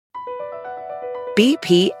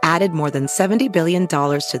BP added more than $70 billion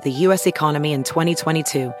to the U.S. economy in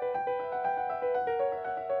 2022.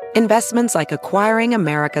 Investments like acquiring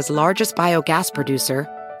America's largest biogas producer,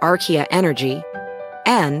 Archaea Energy,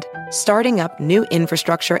 and starting up new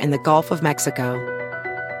infrastructure in the Gulf of Mexico.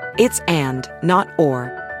 It's and, not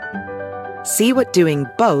or. See what doing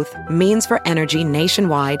both means for energy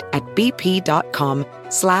nationwide at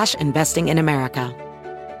bp.com/investing in America.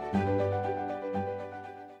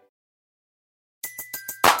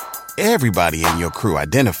 Everybody in your crew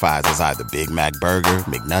identifies as either Big Mac Burger,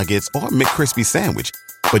 McNuggets, or McCrispy Sandwich.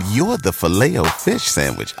 But you're the Filet-O-Fish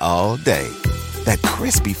Sandwich all day. That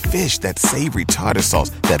crispy fish, that savory tartar sauce,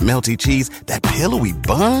 that melty cheese, that pillowy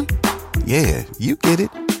bun. Yeah, you get it.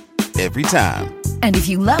 Every time. And if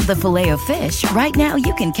you love the Filet-O-Fish, right now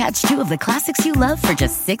you can catch two of the classics you love for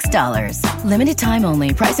just $6. Limited time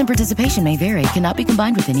only. Price and participation may vary. Cannot be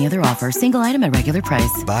combined with any other offer. Single item at regular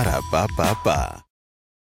price. Ba-da-ba-ba-ba.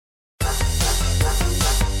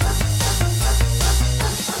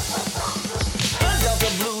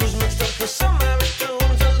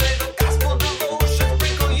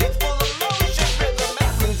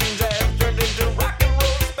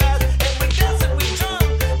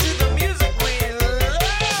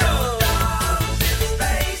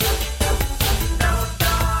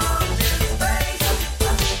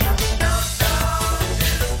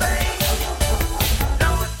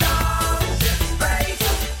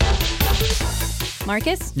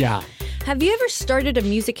 Marcus? Yeah. Have you ever started a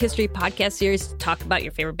music history podcast series to talk about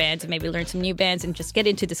your favorite bands and maybe learn some new bands and just get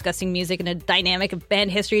into discussing music and a dynamic of band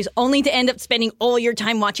histories only to end up spending all your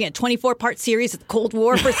time watching a 24-part series of the Cold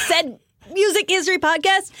War for said music history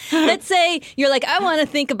podcast? Let's say you're like, I want to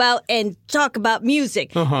think about and talk about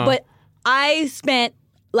music. But I spent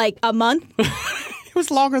like a month. It was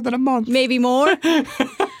longer than a month. Maybe more.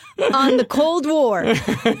 On the Cold War.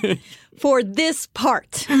 For this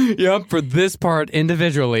part. Yep, for this part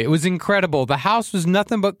individually. It was incredible. The house was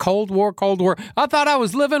nothing but Cold War, Cold War. I thought I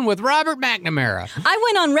was living with Robert McNamara. I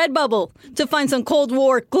went on Redbubble to find some Cold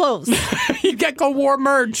War clothes. You get Cold War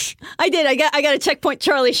merch. I did. I got a Checkpoint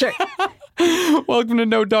Charlie shirt. Welcome to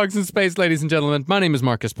No Dogs in Space, ladies and gentlemen. My name is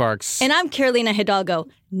Marcus Parks. And I'm Carolina Hidalgo,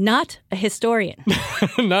 not a historian.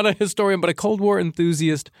 Not a historian, but a Cold War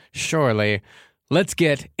enthusiast, surely. Let's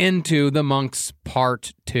get into the Monks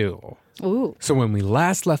Part 2. Ooh. So when we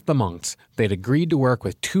last left the Monks, they'd agreed to work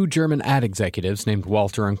with two German ad executives named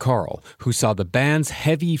Walter and Karl, who saw the band's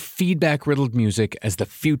heavy, feedback-riddled music as the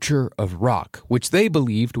future of rock, which they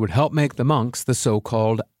believed would help make the Monks the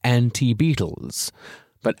so-called anti-Beatles.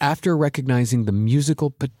 But after recognizing the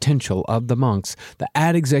musical potential of the Monks, the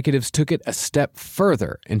ad executives took it a step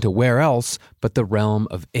further into where else but the realm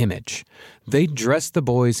of image. They dressed the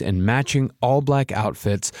boys in matching all-black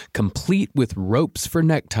outfits, complete with ropes for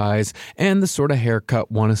neckties and the sort of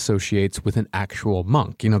haircut one associates with an actual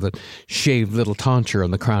monk, you know, the shaved little tonsure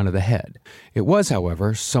on the crown of the head. It was,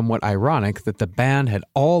 however, somewhat ironic that the band had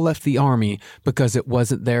all left the army because it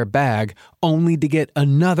wasn't their bag, only to get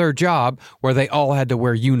another job where they all had to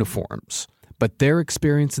wear uniforms. But their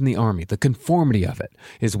experience in the army, the conformity of it,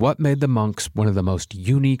 is what made the Monks one of the most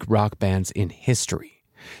unique rock bands in history.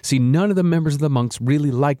 See, none of the members of the Monks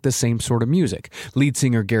really liked the same sort of music. Lead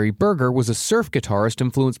singer Gary Berger was a surf guitarist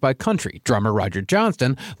influenced by country. Drummer Roger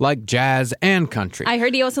Johnston liked jazz and country. I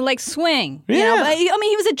heard he also liked swing. Yeah. You know, but, I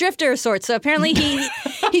mean, he was a drifter of sorts, so apparently he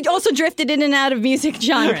also drifted in and out of music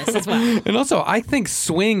genres as well. And also, I think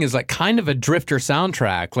swing is like kind of a drifter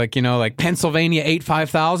soundtrack. Like, you know, like Pennsylvania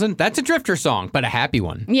 85000. That's a drifter song, but a happy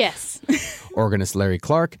one. Yes. Organist Larry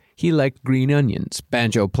Clark, he liked Green Onions.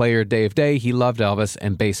 Banjo player Dave Day, he loved Elvis.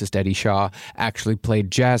 And bassist Eddie Shaw actually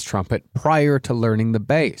played jazz trumpet prior to learning the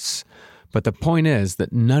bass. But the point is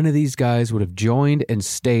that none of these guys would have joined and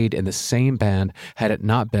stayed in the same band had it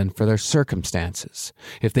not been for their circumstances.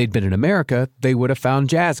 If they'd been in America, they would have found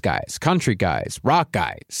jazz guys, country guys, rock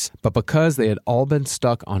guys. But because they had all been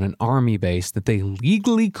stuck on an army base that they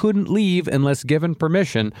legally couldn't leave unless given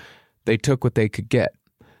permission, they took what they could get.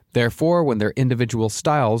 Therefore, when their individual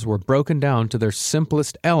styles were broken down to their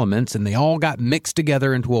simplest elements and they all got mixed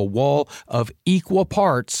together into a wall of equal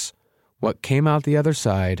parts, what came out the other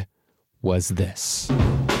side was this.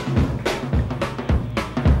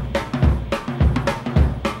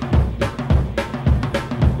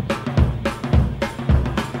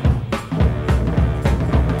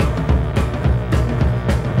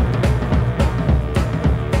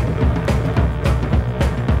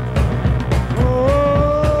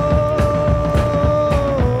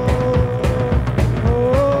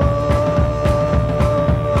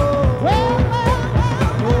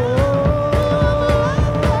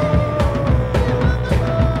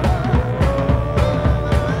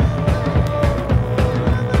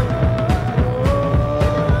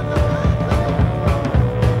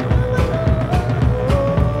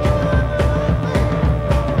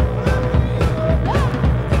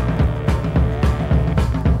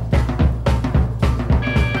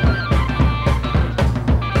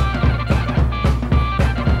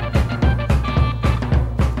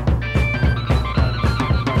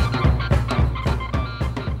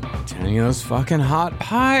 Those fucking hot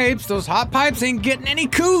pipes. Those hot pipes ain't getting any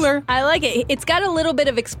cooler. I like it. It's got a little bit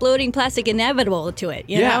of exploding plastic inevitable to it.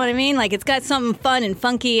 You know what I mean? Like, it's got something fun and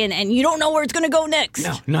funky, and you don't know where it's going to go next.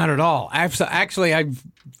 No, not at all. Actually, I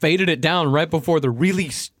faded it down right before the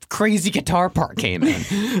really crazy guitar part came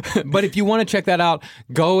in. But if you want to check that out,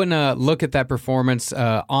 go and look at that performance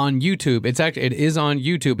on YouTube. It is on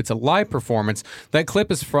YouTube. It's a live performance. That clip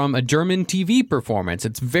is from a German TV performance.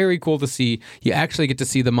 It's very cool to see. You actually get to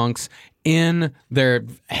see the Monks in their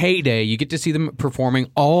heyday. You get to see them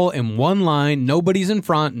performing all in one line. Nobody's in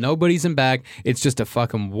front, nobody's in back. It's just a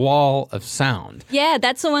fucking wall of sound. Yeah,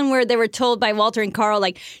 that's the one where they were told by Walter and Carl,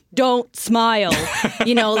 like, don't smile,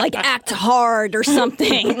 like act hard or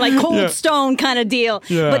something, like Cold Stone kind of deal.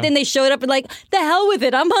 Yeah. But then they showed up and like, the hell with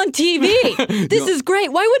it, I'm on TV. This is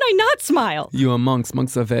great. Why would I not smile? You are monks.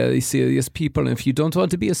 Monks are very serious people. And if you don't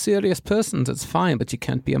want to be a serious person, that's fine, but you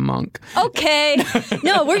can't be a monk. Okay.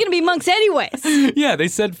 No, we're going to be monks anyways. Yeah, they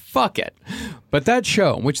said, fuck it. But that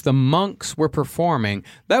show in which the Monks were performing,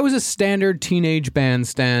 that was a standard teenage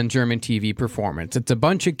bandstand German TV performance. It's a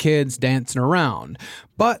bunch of kids dancing around.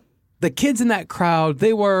 But the kids in that crowd,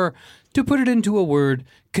 they were, to put it into a word,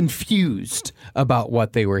 confused about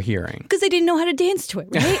what they were hearing. Because they didn't know how to dance to it,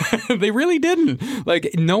 right? They really didn't. Like,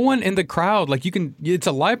 no one in the crowd, it's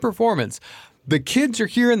a live performance. The kids are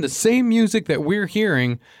hearing the same music that we're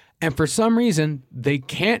hearing, and for some reason, they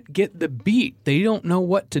can't get the beat. They don't know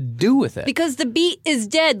what to do with it. Because the beat is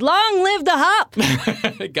dead. Long live the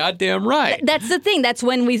hop. Goddamn right. That's the thing. That's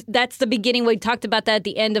the beginning. We talked about that at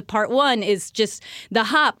the end of part 1 is just the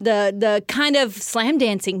hop, the kind of slam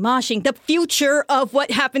dancing, moshing, the future of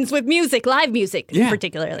what happens with music, live music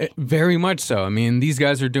particularly. Very much so. I mean, these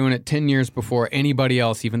guys are doing it 10 years before anybody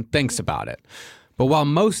else even thinks about it. But while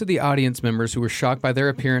most of the audience members who were shocked by their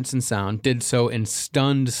appearance and sound did so in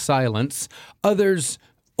stunned silence, others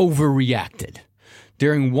overreacted.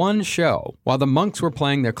 During one show, while the Monks were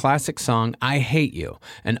playing their classic song, I Hate You,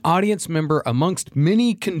 an audience member amongst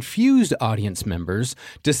many confused audience members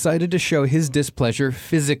decided to show his displeasure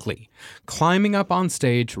physically. Climbing up on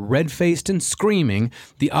stage, red-faced and screaming,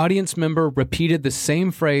 the audience member repeated the same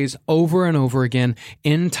phrase over and over again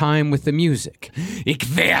in time with the music. Ich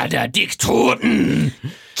werde dich töten!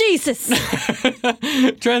 Jesus!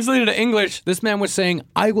 Translated to English, this man was saying,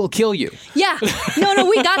 I will kill you. Yeah. No,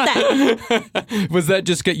 we got that. Was that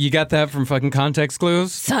just, you got that from fucking context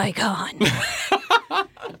clues? Saigon.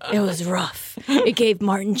 It was rough. It gave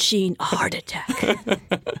Martin Sheen a heart attack.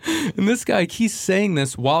 And this guy, he's saying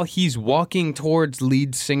this while he's walking towards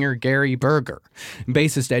lead singer Gary Berger.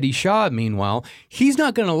 Bassist Eddie Shaw, meanwhile, he's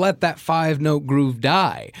not going to let that 5-note groove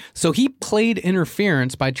die. So he played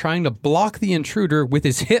interference by trying to block the intruder with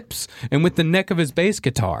his hips and with the neck of his bass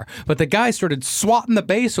guitar. But the guy started swatting the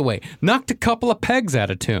bass away, knocked a couple of pegs out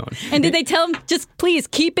of tune. And did they tell him, just please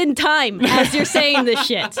keep in time as you're saying this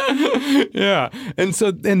shit? Yeah. And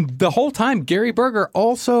the whole time, Gary Berger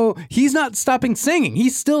also, he's not stopping singing.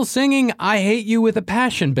 He's still singing I Hate You with a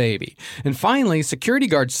Passion, Baby. And finally, security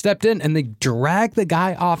guards stepped in and they dragged the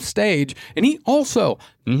guy off stage. And he also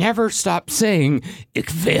never stopped saying, Ich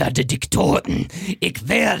werde dich töten. Ich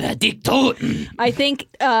werde dich töten. I think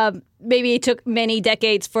maybe it took many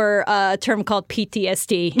decades for a term called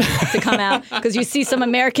PTSD to come out, because you see some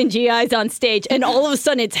American GIs on stage and all of a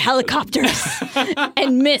sudden it's helicopters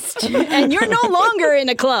and mist and you're no longer in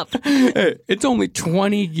a club. Hey, it's only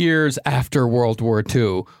 20 years after World War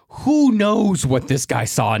II. Who knows what this guy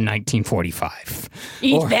saw in 1945?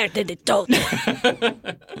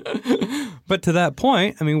 But to that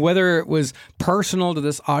point, I mean, whether it was personal to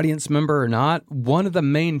this audience member or not, one of the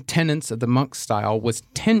main tenets of the Monk style was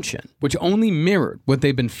tension, which only mirrored what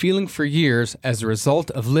they've been feeling for years as a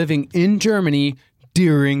result of living in Germany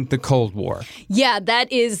during the Cold War. Yeah,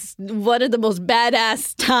 that is one of the most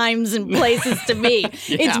badass times and places to be.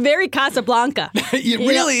 Yeah. It's very Casablanca. It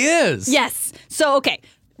really is. Yes. So, okay.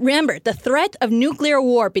 Remember, the threat of nuclear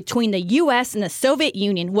war between the U.S. and the Soviet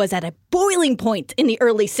Union was at a boiling point in the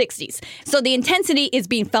early 60s. So the intensity is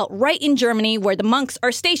being felt right in Germany where the Monks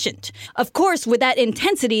are stationed. Of course, with that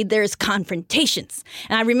intensity, there's confrontations.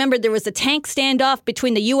 And I remember there was a tank standoff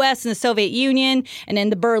between the U.S. and the Soviet Union, and then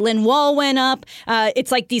the Berlin Wall went up.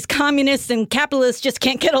 It's like these communists and capitalists just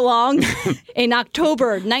can't get along. In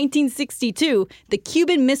October 1962, the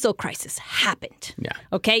Cuban Missile Crisis happened. Yeah.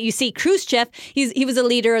 Okay, you see, Khrushchev, he was a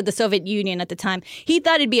leader of the Soviet Union at the time. He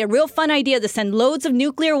thought it'd be a real fun idea to send loads of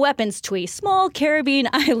nuclear weapons to a small Caribbean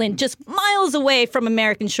island just miles away from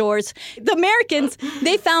American shores. The Americans,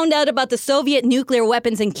 they found out about the Soviet nuclear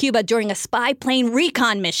weapons in Cuba during a spy plane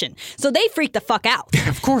recon mission. So they freaked the fuck out.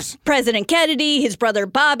 Of course. President Kennedy, his brother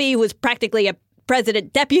Bobby, who was practically a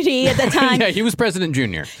president deputy at the time. Yeah, he was President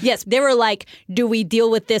Junior. Yes, they were like, do we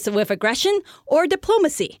deal with this with aggression or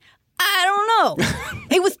diplomacy? I don't know.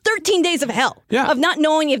 It was 13 days of hell of not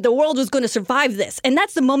knowing if the world was going to survive this. And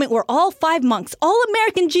that's the moment where all 5 monks, all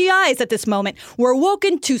American GIs at this moment, were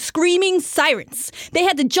woken to screaming sirens. They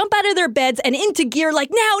had to jump out of their beds and into gear like,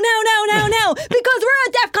 now, because we're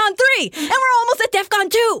at DEFCON 3 and we're almost at DEFCON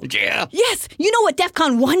 2. Yeah. Yes. You know what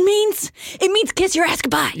DEFCON 1 means? It means kiss your ass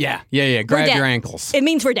goodbye. Yeah. Grab your ankles. It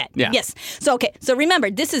means we're dead. Yeah. Yes. So remember,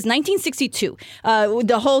 this is 1962,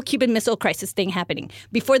 the whole Cuban Missile Crisis thing happening.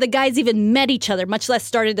 Before the guys even met each other, much less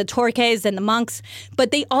started the Torques and the monks,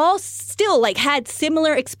 but they all still had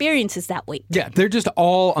similar experiences that week. Yeah, they're just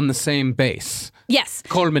all on the same base. Yes.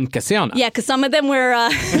 Comunicación. Yeah, because some of them were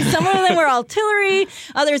artillery.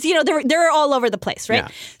 Others, they're all over the place, right?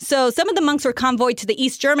 Yeah. So some of the monks were convoyed to the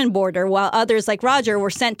East German border, while others, like Roger, were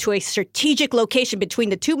sent to a strategic location between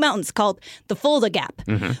the two mountains called the Fulda Gap.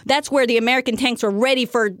 Mm-hmm. That's where the American tanks were ready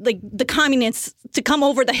for the communists to come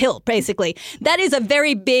over the hill, basically. That is a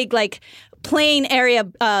very big, plain area,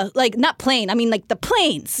 not plain, I mean the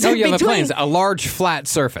plains. Oh, yeah, the plains, a large flat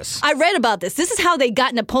surface. I read about this. This is how they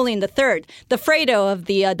got Napoleon III, the Fredo of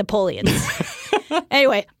the Napoleons.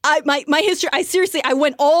 Anyway, my history, I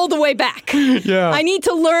went all the way back. Yeah. I need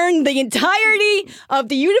to learn the entirety of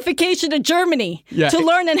the unification of Germany to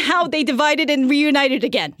learn and how they divided and reunited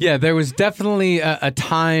again. Yeah, there was definitely a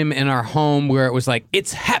time in our home where it was like,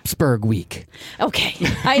 it's Habsburg week. Okay,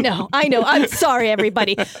 I know. I'm sorry,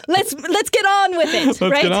 everybody. Let's get on with it,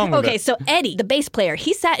 right? Get on with it. So Eddie, the bass player,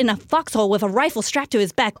 he sat in a foxhole with a rifle strapped to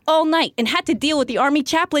his back all night and had to deal with the army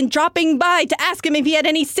chaplain dropping by to ask him if he had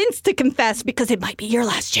any sins to confess because it might be your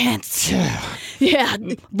last chance. Yeah,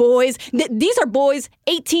 boys. These are boys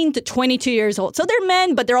 18 to 22 years old. So they're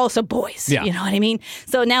men, but they're also boys. Yeah. You know what I mean?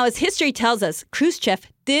 So now, as history tells us, Khrushchev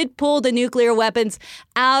did pull the nuclear weapons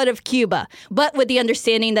out of Cuba, but with the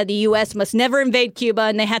understanding that the U.S. must never invade Cuba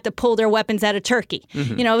and they had to pull their weapons out of Turkey.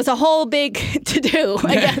 Mm-hmm. It was a whole big to-do,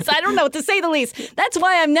 I guess. I don't know, to say the least. That's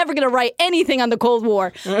why I'm never going to write anything on the Cold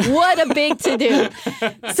War. What a big to-do.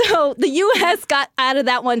 So the U.S. got out of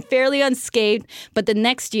that one fairly unscathed, but the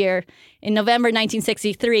next year, in November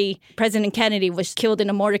 1963, President Kennedy was killed in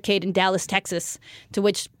a motorcade in Dallas, Texas, to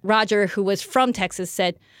which Roger, who was from Texas,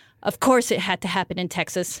 said, "Of course it had to happen in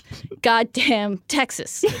Texas. Goddamn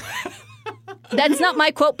Texas." That's not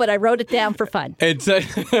my quote, but I wrote it down for fun. It's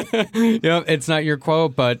it's not your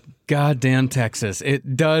quote, but goddamn Texas.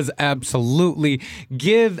 It does absolutely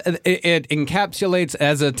it encapsulates,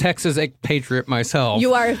 as a Texas patriot myself.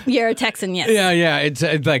 You're a Texan, yes. Yeah.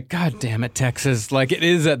 It's like, goddamn it, Texas. Like, it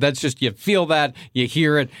is, that's just, you feel that, you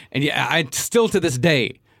hear it, and I still to this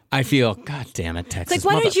day, I feel, God damn it, Texas. It's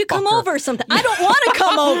like, why don't you come over or something? I don't want to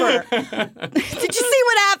come over. Did you see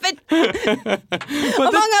what happened?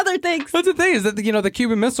 Among other things. But the thing is that, the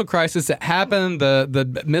Cuban Missile Crisis, it happened,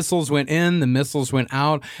 the missiles went in, the missiles went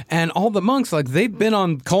out, and all the monks, they've been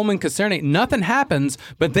on Coleman Kaserne, nothing happens,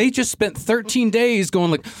 but they just spent 13 days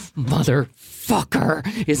going like, motherfucker,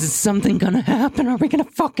 is something gonna happen? Are we gonna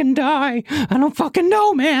fucking die? I don't fucking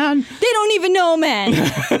know, man. They don't even know, man.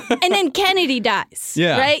 And then Kennedy dies.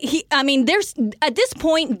 Yeah. Right? There's at this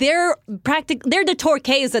point they're the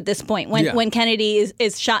Torques at this point when Kennedy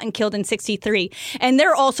is shot and killed in 1963, and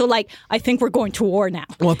they're also like, I think we're going to war now.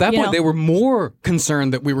 Well, at that point they were more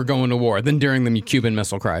concerned that we were going to war than during the Cuban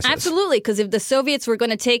Missile Crisis. Absolutely, because if the Soviets were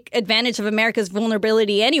going to take advantage of America's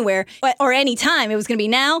vulnerability anywhere or any time, it was going to be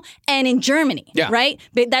now and in Germany. Yeah. Right?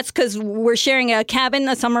 But that's because we're sharing a cabin,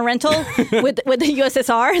 a summer rental with the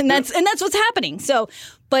USSR, and that's what's happening. So,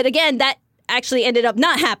 but again, that actually ended up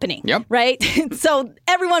not happening. Yep. Right? So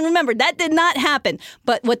everyone remember that did not happen.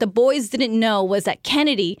 But what the boys didn't know was that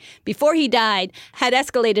Kennedy, before he died, had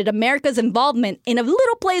escalated America's involvement in a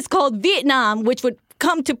little place called Vietnam, which would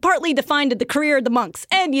come to partly define the career of the monks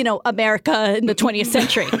and, America in the 20th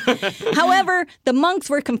century. However, the monks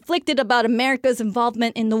were conflicted about America's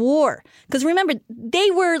involvement in the war. Because remember, they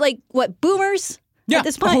were boomers? Yeah. At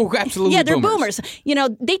this point. Oh, absolutely. Yeah, they're boomers.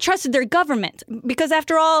 They trusted their government because,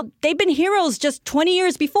 after all, they've been heroes just 20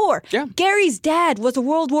 years before. Yeah. Gary's dad was a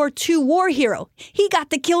World War II war hero. He got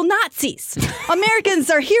to kill Nazis. Americans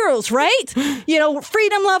are heroes, right?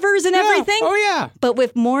 Freedom lovers and everything. Oh, yeah. But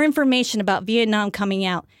with more information about Vietnam coming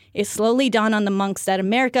out, it slowly dawned on the monks that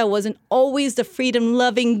America wasn't always the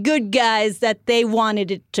freedom-loving good guys that they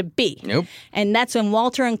wanted it to be. Nope. And that's when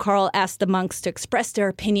Walter and Carl asked the monks to express their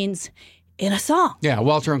opinions in a song. Yeah,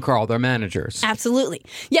 Walter and Carl, they're managers. Absolutely.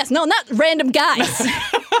 Yes, no, not random guys.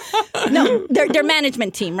 No, they're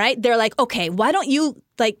management team, right? They're like, okay, why don't you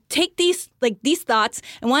like take these thoughts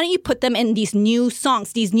and why don't you put them in these new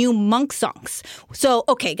songs, these new monk songs? So,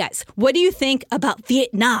 okay, guys, what do you think about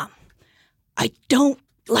Vietnam? I don't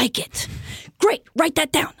like it. Great, write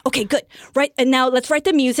that down. Okay, good. Right, and now let's write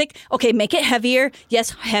the music. Okay, make it heavier.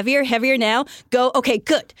 Yes, heavier now. Go. Okay,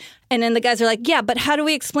 good. And then the guys are like, yeah, but how do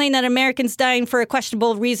we explain that Americans dying for a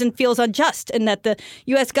questionable reason feels unjust and that the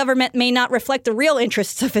U.S. government may not reflect the real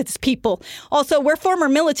interests of its people? Also, we're former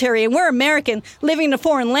military and we're American living in a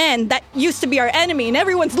foreign land that used to be our enemy and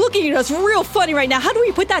everyone's looking at us real funny right now. How do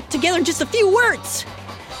we put that together in just a few words?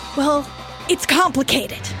 Well, it's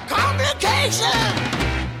complicated. Complication!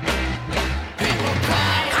 People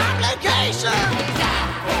cry. Complication! Die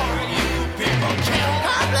for you, people kill.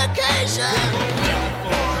 Complication! People will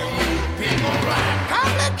for you, people run.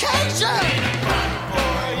 Complication! Run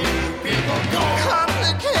for you, people go.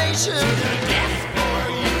 Complication! To the death for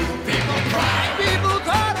you, people cry. People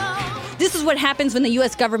cry down. This is what happens when the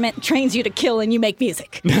U.S. government trains you to kill and you make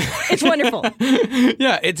music. It's wonderful.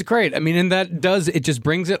 Yeah, it's great. I mean, and it just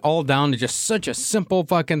brings it all down to just such a simple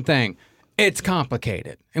fucking thing. It's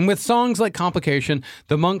complicated. And with songs like Complication,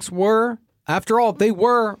 the monks were, after all, they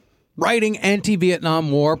were writing anti-Vietnam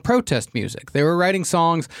War protest music. They were writing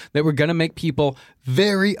songs that were going to make people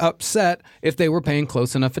very upset if they were paying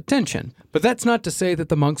close enough attention. But that's not to say that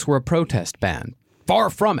the monks were a protest band. Far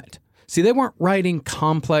from it. See, they weren't writing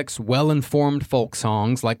complex, well-informed folk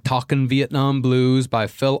songs like Talkin' Vietnam Blues by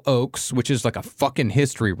Phil Oakes, which is like a fucking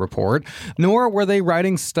history report, nor were they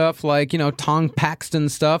writing stuff like, Tom Paxton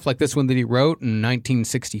stuff, like this one that he wrote in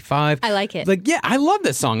 1965. I like it. Like, yeah, I love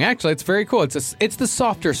this song, actually. It's very cool. It's the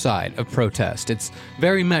softer side of protest. It's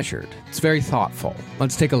very measured. It's very thoughtful.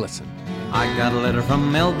 Let's take a listen. I got a letter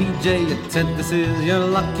from LBJ. It said, "This is your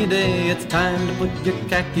lucky day. It's time to put your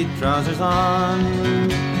khaki trousers on.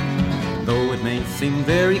 Though it may seem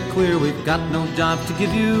very clear we've got no job to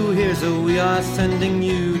give you here, so we are sending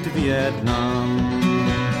you to Vietnam."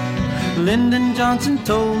 Lyndon Johnson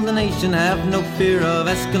told the nation, "Have no fear of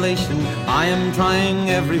escalation. I am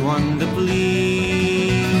trying everyone to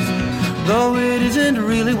please. Though it isn't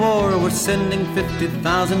really war, we're sending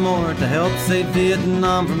 50,000 more to help save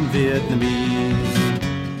Vietnam from Vietnamese."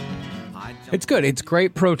 It's good. It's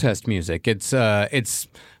great protest music. It's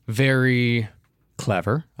very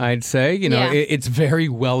clever, I'd say. Yeah. It's very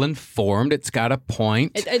well informed. It's got a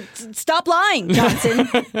point. Stop lying, Johnson.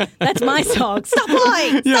 That's my song. Stop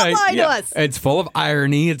lying. Stop lying to us. It's full of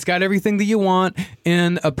irony. It's got everything that you want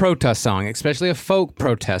in a protest song, especially a folk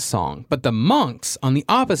protest song. But the monks, on the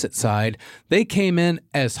opposite side, they came in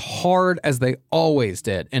as hard as they always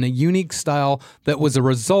did, in a unique style that was a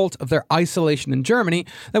result of their isolation in Germany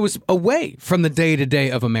that was away from the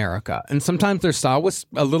day-to-day of America. And sometimes their style was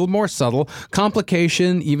a little more subtle, complicated.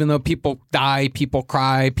 Even though people die, people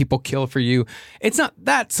cry, people kill for you, it's not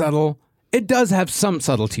that subtle. It does have some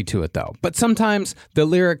subtlety to it, though. But sometimes the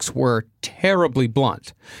lyrics were terribly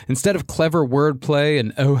blunt. Instead of clever wordplay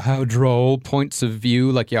and oh, how droll points of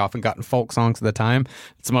view like you often got in folk songs at the time,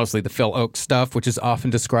 it's mostly the Phil Oakes stuff, which is often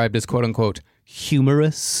described as quote-unquote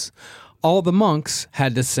humorous. All the monks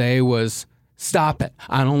had to say was, "Stop it.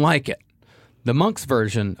 I don't like it." The monks'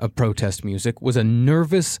 version of protest music was a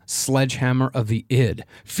nervous sledgehammer of the id,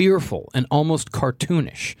 fearful and almost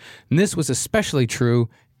cartoonish. And this was especially true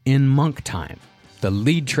in Monk Time, the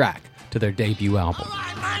lead track to their debut album. All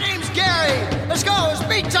right, my name's Gary. Let's go. It's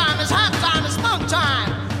beat time. It's half time. It's monk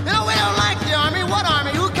time. We don't like the army. What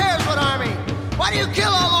army? Who cares what army? Why do you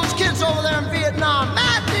kill all those kids over there in Vietnam?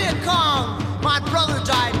 Mad Viet Cong. My brother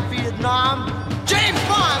died in Vietnam. James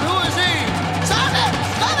Bond, who is he? Stop it!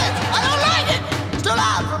 Stop it! I don't like it! It's too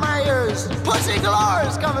loud for my ears. Pussy galore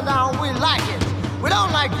is coming down. We like it. We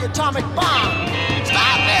don't like the atomic bomb.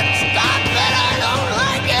 Stop it! Stop it! I don't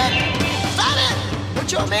like it! Stop it!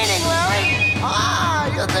 What's your meaning, Larry? Ah,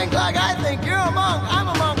 you think like I think. You're a monk. I'm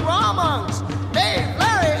a monk. We're all monks. Dave,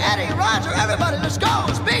 Larry, Eddie, Roger, everybody, let's go.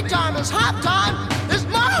 It's beat time. It's hop time. It's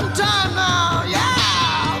monk time now.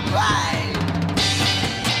 Yeah! Right!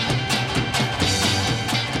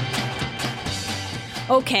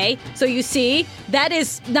 Okay, so you see, that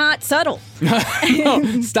is not subtle. No,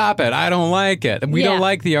 stop it. I don't like it. We don't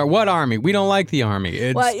like the army. What army? We don't like the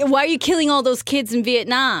army. Why are you killing all those kids in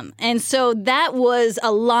Vietnam? And so that was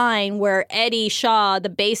a line where Eddie Shaw, the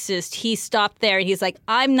bassist, he stopped there and he's like,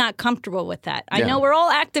 I'm not comfortable with that. I know we're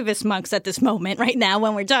all activist monks at this moment right now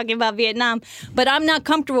when we're talking about Vietnam, but I'm not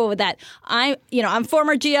comfortable with that. I'm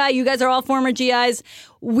former GI. You guys are all former GIs.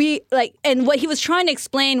 And what he was trying to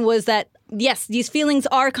explain was that yes, these feelings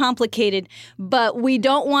are complicated, but we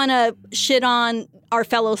don't want to shit on our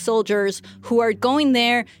fellow soldiers who are going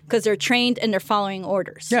there because they're trained and they're following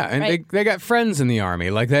orders. Yeah, and right? they got friends in the Army.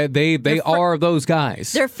 Like, they are those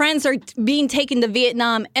guys. Their friends are being taken to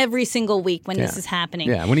Vietnam every single week when this is happening.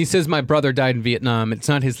 Yeah, when he says my brother died in Vietnam, it's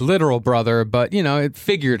not his literal brother, but,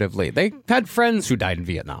 figuratively. They had friends who died in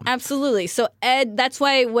Vietnam. Absolutely. So that's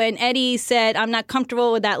why when Eddie said, I'm not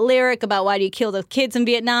comfortable with that lyric about why do you kill the kids in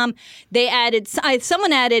Vietnam,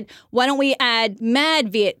 someone added, why don't we add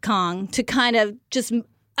Mad Viet Cong to kind of just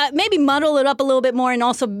maybe muddle it up a little bit more and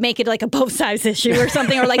also make it like a both sides issue or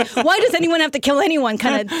something, or like, why does anyone have to kill anyone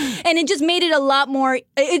kind of, and it just made it a lot more,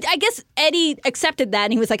 I guess Eddie accepted that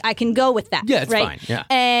and he was like, I can go with that. Yeah, it's right? fine.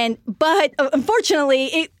 Yeah. But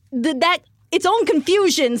unfortunately, its own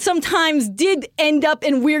confusion sometimes did end up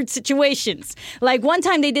in weird situations. Like one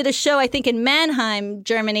time they did a show, I think in Mannheim,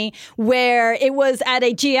 Germany, where it was at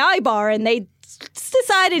a GI bar and they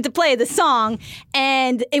decided to play the song,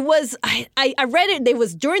 and it was I read it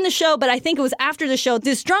was during the show, but I think it was after the show.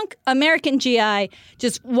 This drunk American GI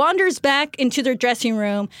just wanders back into their dressing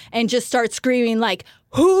room and just starts screaming like,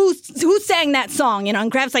 who sang that song,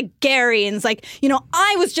 and grabs like Gary and is like,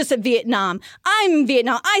 I was just at Vietnam. I'm in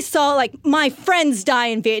Vietnam. I saw like my friends die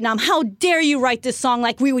in Vietnam. How dare you write this song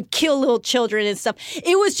like we would kill little children and stuff.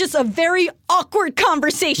 It was just a very awkward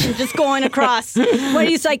conversation just going across when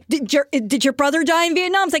he's like, did your brother die in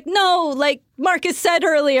Vietnam? It's like, no, like Marcus said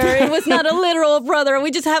earlier, it was not a literal brother.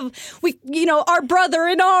 We just have, our brother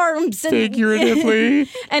in arms. And, figuratively.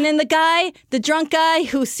 And then the drunk guy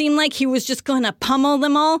who seemed like he was just going to pummel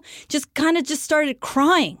them all, just started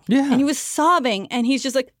crying. Yeah. And he was sobbing. And he's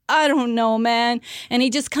just like, I don't know, man. And he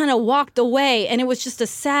just kind of walked away. And it was just a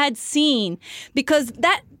sad scene because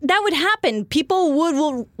that would happen. People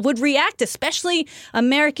would react, especially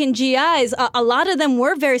American GIs. A lot of them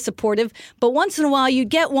were very supportive. But once in a while, you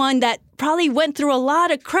get one that probably went through a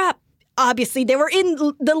lot of crap. Obviously, they were in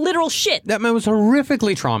the literal shit. That man was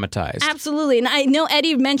horrifically traumatized. Absolutely. And I know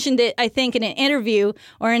Eddie mentioned it, I think, in an interview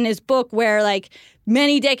or in his book where, like,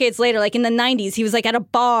 many decades later, like in the 90s, he was like at a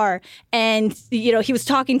bar and, he was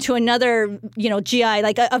talking to another, GI,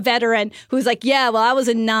 like a veteran who was like, yeah, well, I was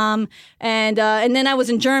in Nam and then I was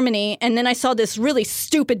in Germany and then I saw this really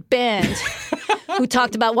stupid band who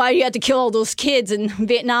talked about why you had to kill all those kids in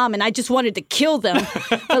Vietnam and I just wanted to kill them.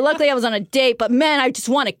 But luckily I was on a date, but man, I just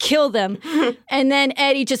want to kill them. And then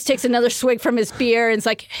Eddie just takes another swig from his beer and is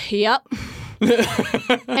like, yep.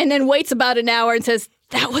 And then waits about an hour and says,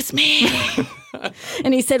 that was me.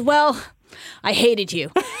 And he said, well, I hated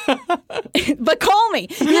you. But call me,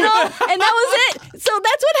 and that was it. So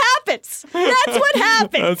that's what happens. That's what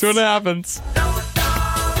happens. That's what happens.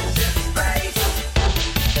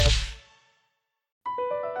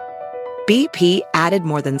 BP added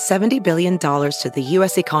more than $70 billion to the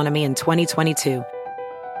U.S. economy in 2022.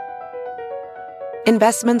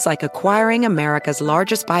 Investments like acquiring America's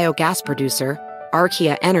largest biogas producer,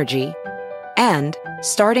 Archaea Energy, and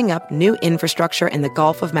starting up new infrastructure in the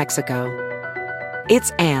Gulf of Mexico.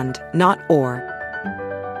 It's and, not or.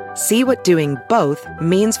 See what doing both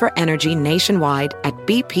means for energy nationwide at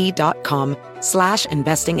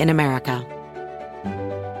bp.com/investing in America.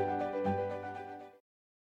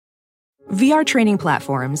 VR training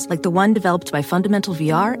platforms, like the one developed by Fundamental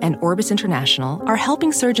VR and Orbis International, are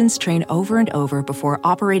helping surgeons train over and over before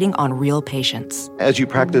operating on real patients. As you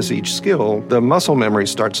practice each skill, the muscle memory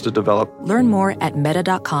starts to develop. Learn more at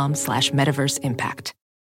meta.com/metaverseimpact.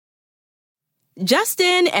 Just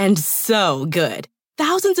in and so good.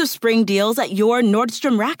 Thousands of spring deals at your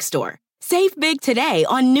Nordstrom Rack store. Save big today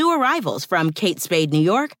on new arrivals from Kate Spade New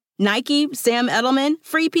York, Nike, Sam Edelman,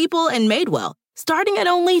 Free People, and Madewell, starting at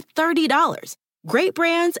only $30. Great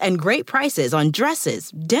brands and great prices on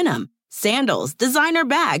dresses, denim, sandals, designer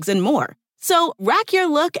bags, and more. So rack your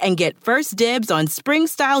look and get first dibs on spring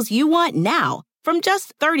styles you want now from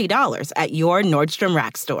just $30 at your Nordstrom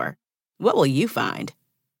Rack store. What will you find?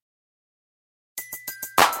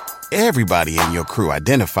 Everybody in your crew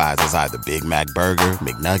identifies as either Big Mac Burger,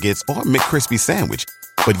 McNuggets, or McCrispy Sandwich.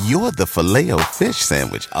 But you're the Filet-O-Fish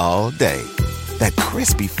Sandwich all day. That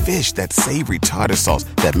crispy fish, that savory tartar sauce,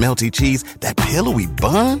 that melty cheese, that pillowy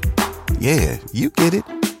bun. Yeah, you get it.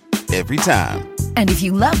 Every time. And if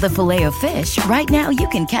you love the Filet-O-Fish, right now you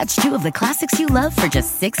can catch two of the classics you love for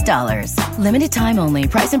just $6. Limited time only.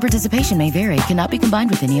 Price and participation may vary. Cannot be combined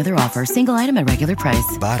with any other offer. Single item at regular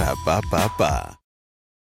price. Ba-da-ba-ba-ba.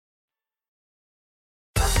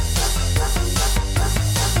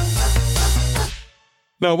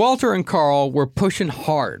 Now, Walter and Carl were pushing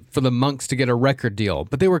hard for the Monks to get a record deal,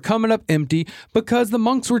 but they were coming up empty because the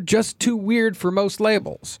Monks were just too weird for most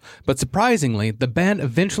labels. But surprisingly, the band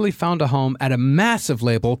eventually found a home at a massive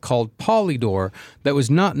label called Polydor that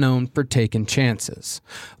was not known for taking chances.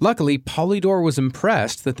 Luckily, Polydor was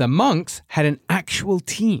impressed that the Monks had an actual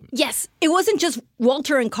team. Yes, it wasn't just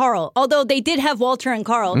Walter and Carl, although they did have Walter and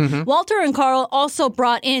Carl. Mm-hmm. Walter and Carl also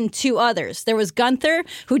brought in two others. There was Gunther,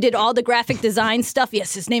 who did all the graphic design stuff.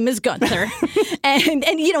 Yes, his name is Gunther. and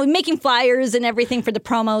making flyers and everything for the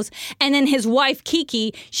promos. And then his wife,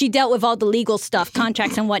 Kiki, she dealt with all the legal stuff,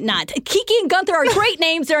 contracts and whatnot. Kiki and Gunther are great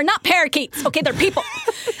names. They're not parakeets. Okay, they're people.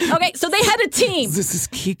 Okay, so they had a team. This is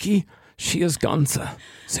Kiki. She is Gunther.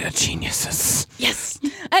 They're geniuses. Yes.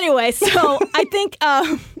 Anyway, so I think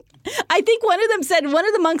one of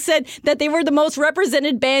the monks said that they were the most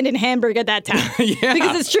represented band in Hamburg at that time. Yeah.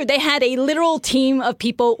 Because it's true. They had a literal team of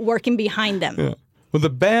people working behind them. Yeah. Well, the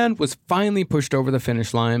band was finally pushed over the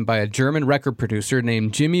finish line by a German record producer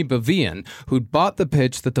named Jimmy Bavien, who'd bought the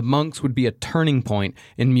pitch that the Monks would be a turning point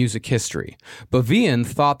in music history. Bavien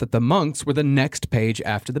thought that the Monks were the next page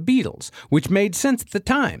after the Beatles, which made sense at the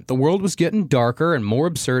time. The world was getting darker and more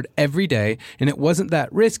absurd every day, and it wasn't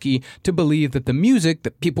that risky to believe that the music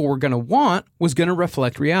that people were going to want was going to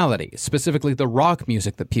reflect reality, specifically the rock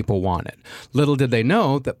music that people wanted. Little did they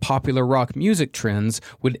know that popular rock music trends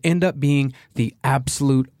would end up being the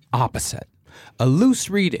absolute opposite. A loose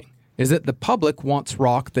reading is that the public wants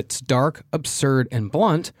rock that's dark, absurd, and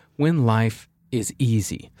blunt when life is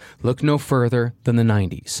easy. Look no further than the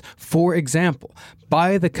 90s. For example,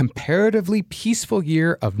 by the comparatively peaceful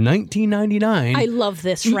year of 1999... I love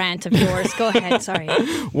this rant of yours. Go ahead, sorry.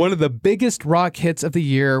 One of the biggest rock hits of the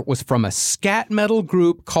year was from a scat metal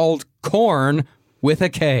group called Korn, with a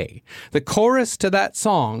K. The chorus to that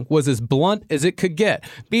song was as blunt as it could get.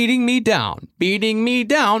 Beating me down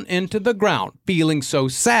into the ground. Feeling so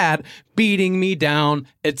sad, beating me down,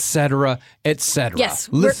 etc., etc. Yes,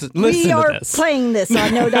 listen we are to this. Playing this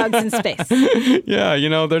on No Dogs in Space.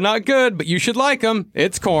 Yeah, they're not good, but you should like them.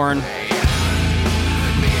 It's Korn.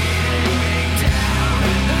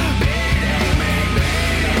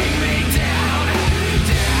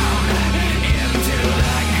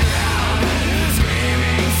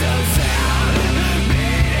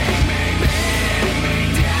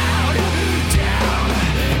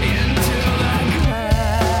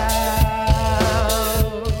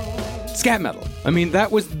 Scat metal. I mean,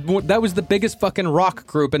 that was the biggest fucking rock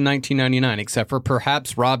group in 1999, except for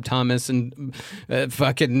perhaps Rob Thomas and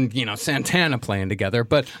Santana playing together.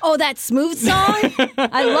 But that Smooth song?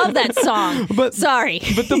 I love that song. But sorry.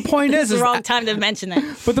 But the point is, it's the wrong time to mention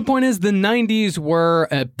that. But the point is, the 90s were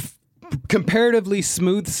a comparatively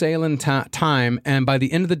smooth sailing time, and by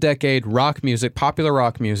the end of the decade, popular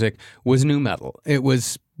rock music, was nu metal. It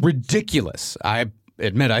was ridiculous. I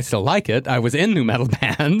admit I still like it. I was in nu metal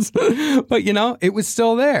bands, but it was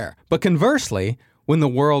still there. But conversely, when the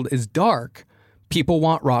world is dark, people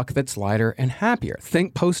want rock that's lighter and happier.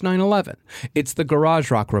 Think post 9/11. It's the garage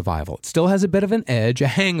rock revival. It still has a bit of an edge, a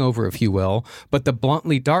hangover, if you will, but the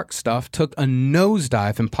bluntly dark stuff took a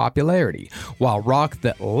nosedive in popularity, while rock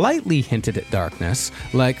that lightly hinted at darkness,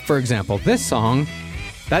 like, for example, this song,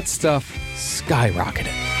 that stuff skyrocketed.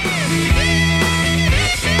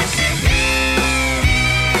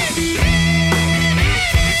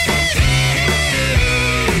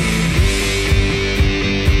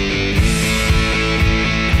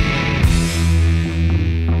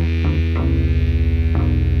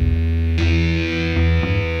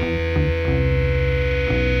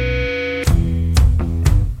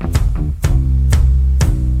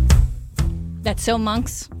 That's so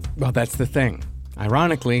Monks? Well, that's the thing.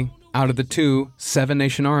 Ironically, out of the two, Seven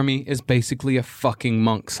Nation Army is basically a fucking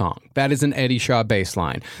Monk song. That is an Eddie Shaw bass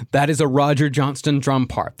line. That is a Roger Johnston drum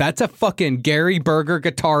part. That's a fucking Gary Berger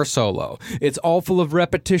guitar solo. It's all full of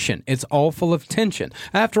repetition. It's all full of tension.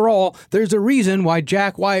 After all, there's a reason why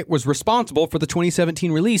Jack White was responsible for the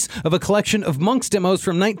 2017 release of a collection of Monks demos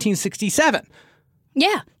from 1967.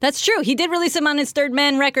 Yeah, that's true. He did release them on his Third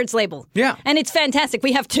Man Records label. Yeah. And it's fantastic.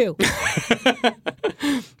 We have two.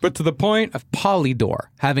 But to the point of Polydor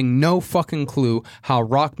having no fucking clue how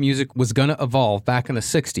rock music was going to evolve back in the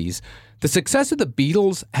 60s, the success of the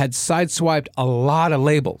Beatles had sideswiped a lot of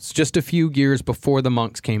labels just a few years before the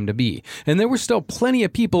Monks came to be. And there were still plenty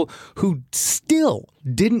of people who still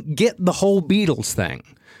didn't get the whole Beatles thing.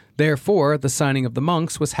 Therefore, the signing of the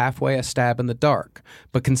Monks was halfway a stab in the dark.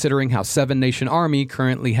 But considering how Seven Nation Army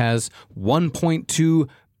currently has 1.2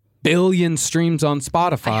 billion streams on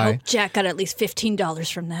Spotify... I hope Jack got at least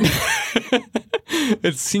 $15 from that.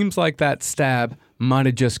 It seems like that stab might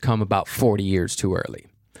have just come about 40 years too early.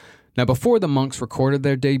 Now, before the Monks recorded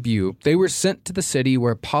their debut, they were sent to the city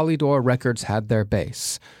where Polydor Records had their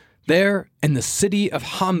base. There, in the city of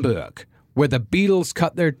Hamburg, where the Beatles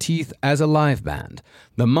cut their teeth as a live band,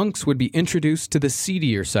 the Monks would be introduced to the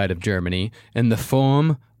seedier side of Germany in the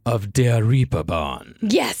form of Der Reeperbahn.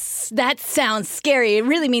 Yes, that sounds scary. It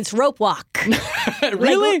really means rope walk.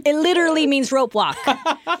 Really? Like, it literally means rope walk.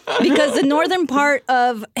 Because the northern part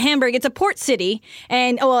of Hamburg, it's a port city,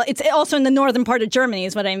 and it's also in the northern part of Germany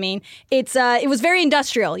is what I mean. It was very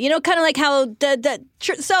industrial. You know, kind of like how the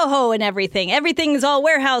Soho and everything. Everything is all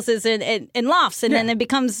warehouses and lofts, and then it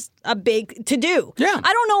becomes a big to-do. Yeah.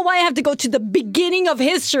 I don't know why I have to go to the beginning of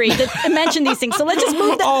history to mention these things. So let's just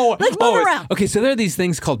move let's move around. Okay, so there are these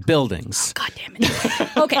things called buildings. God damn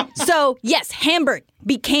it. Okay, so yes, Hamburg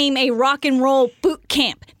became a rock and roll boot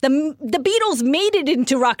camp. The Beatles made it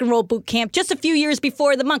into rock and roll boot camp just a few years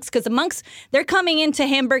before the Monks, because the Monks, they're coming into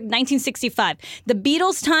Hamburg 1965. The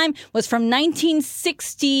Beatles' time was from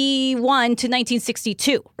 1961 to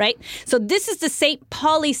 1962, right? So this is the St.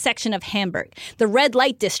 Pauli section of Hamburg, the red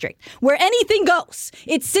light district, where anything goes.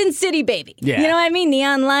 It's Sin City, baby. Yeah. You know what I mean?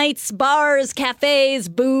 Neon lights, bars, cafes,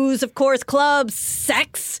 booze, of course, clubs,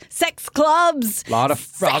 sex clubs. A lot of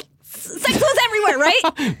Sex was everywhere, right?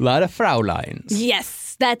 A lot of Frauleins.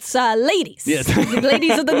 Yes, that's ladies. Yes.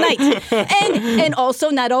 Ladies of the night. And also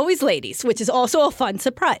not always ladies, which is also a fun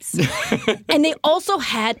surprise. And they also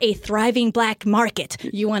had a thriving black market.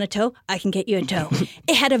 You want a tow? I can get you a tow.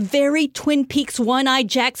 It had a very Twin Peaks One-Eyed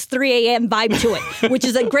Jack's 3 a.m. vibe to it, which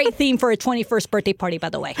is a great theme for a 21st birthday party, by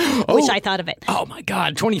the way. Wish I thought of it. Oh my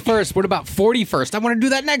God, 21st. What about 41st? I want to do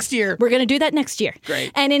that next year. We're going to do that next year.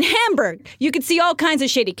 Great. And in Hamburg, you could see all kinds of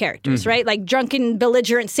shady characters, right? Like drunken,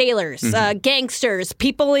 belligerent sailors, gangsters,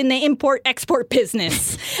 people in the import-export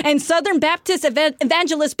business. And Southern Baptist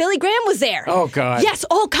evangelist Billy Graham was there. Oh, God. Yes,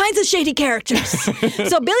 all kinds of shady characters.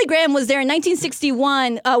 So Billy Graham was there in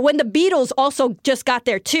 1961 when the Beatles also just got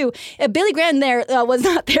there, too. Billy Graham there was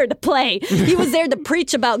not there to play. He was there to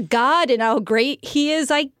preach about God and how great he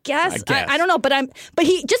is, I guess. I don't know, but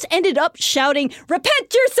he just ended up shouting,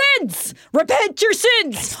 "Repent your sins! Repent your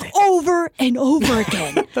sins!" over and over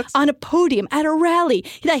again on a podium at a rally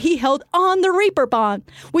that he held on the Reeperbahn,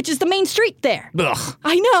 which is the main street there. Ugh.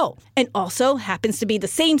 I know. And also happens to be the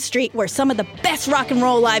same street where some of the best rock and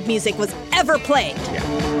roll live music was ever played. Come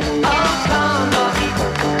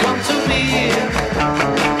to me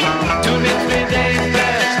to make me days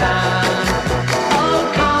best time.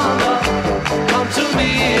 Oh, come to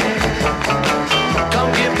me.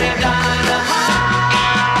 Come give me dynamite.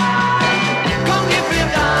 Come give me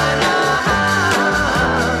dynamite.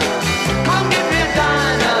 Come give me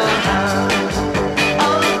dynamite.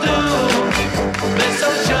 Oh, do me so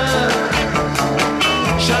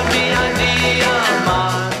show me idea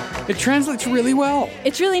mine. It translates really well.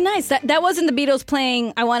 It's really nice. That wasn't the Beatles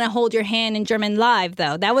playing I Want to Hold Your Hand in German live,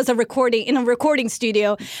 though. That was a recording in a recording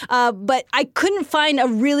studio. But I couldn't find a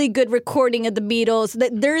really good recording of the Beatles.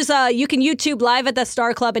 There's you can YouTube Live at the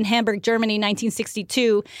Star Club in Hamburg, Germany,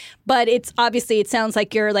 1962. But it sounds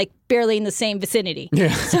like you're like barely in the same vicinity.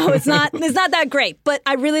 Yeah. So it's not that great. But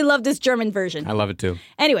I really love this German version. I love it too.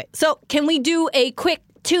 Anyway, so can we do a quick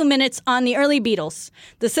 2 minutes on the early Beatles,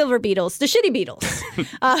 the Silver Beatles, the shitty Beatles,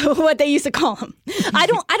 what they used to call them. I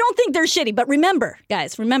don't think they're shitty, but remember,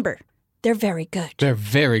 guys, they're very good. They're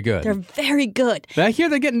very good. They're very good. I hear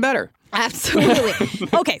they're getting better. Absolutely.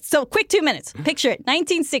 Okay, so quick 2 minutes. Picture it,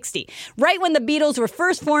 1960. Right when the Beatles were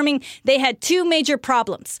first forming, they had two major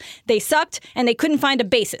problems. They sucked, and they couldn't find a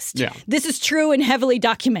bassist. Yeah. This is true and heavily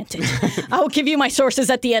documented. I will give you my sources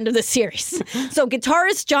at the end of this series. So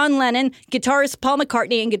guitarist John Lennon, guitarist Paul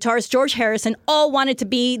McCartney, and guitarist George Harrison all wanted to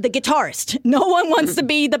be the guitarist. No one wants to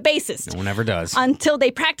be the bassist. No one ever does. Until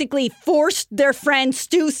they practically forced their friend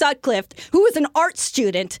Stu Sutcliffe, who was an art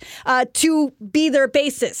student, to be their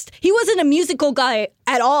bassist. He wasn't a musical guy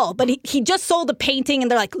at all, but he just sold a painting, and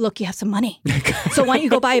they're like, look, you have some money. So why don't you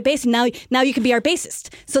go buy a bass, and now you can be our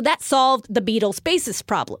bassist. So that solved the Beatles' bassist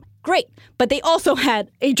problem. Great. But they also had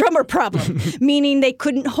a drummer problem, meaning they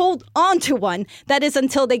couldn't hold on to one. That is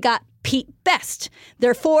until they got Pete Best,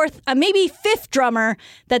 their fourth, maybe fifth drummer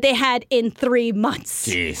that they had in 3 months.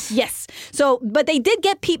 Jeez. Yes. So, but they did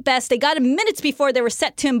get Pete Best. They got him minutes before they were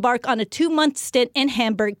set to embark on a 2-month stint in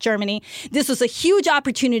Hamburg, Germany. This was a huge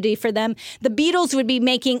opportunity for them. The Beatles would be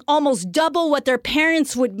making almost double what their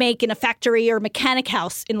parents would make in a factory or mechanic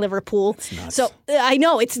house in Liverpool. That's nuts. So I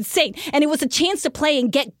know, it's insane. And it was a chance to play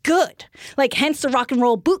and get good. Like, hence the rock and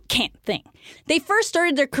roll boot camp thing. They first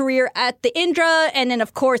started their career at the Indra, and then,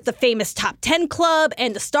 of course, the famous Top 10 Club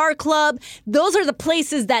and the Star Club. Those are the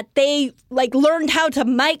places that they learned how to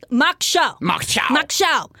mak show. Mak show. Mak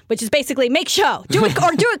show, which is basically make show. Do it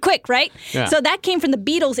or do it quick, right? Yeah. So that came from the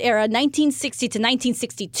Beatles era, 1960 to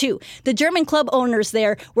 1962. The German club owners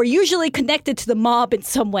there were usually connected to the mob in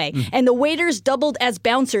some way, and the waiters doubled as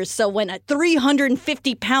bouncers. So when a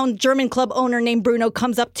 350-pound German club owner named Bruno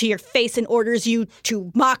comes up to your face and orders you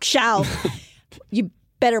to mak show, you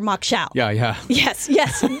better mak show. Yeah. Yes.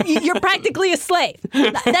 You're practically a slave.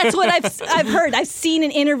 That's what I've heard. I've seen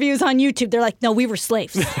in interviews on YouTube. They're like, no, we were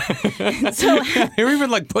slaves. So they were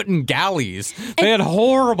even put in galleys. They had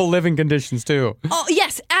horrible living conditions too. Oh,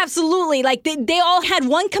 yes, absolutely. They all had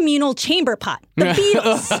one communal chamber pot. The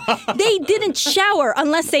Beatles, they didn't shower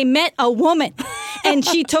unless they met a woman and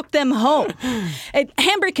she took them home.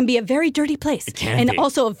 Hamburg can be a very dirty place. It can and be.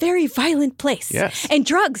 Also a very violent place. Yes. And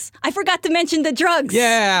drugs. I forgot to mention the drugs.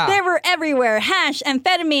 Yeah. They were everywhere. Hash,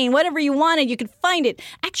 amphetamine, whatever you wanted, you could find it.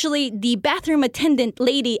 Actually, the bathroom attendant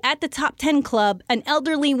lady at the Top 10 Club, an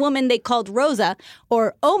elderly woman they called Rosa,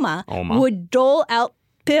 or Oma. Would dole out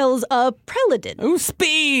pills of Preludin. Ooh,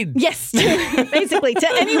 speed! Yes, basically, to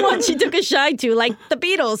anyone she took a shine to, like the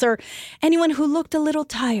Beatles, or anyone who looked a little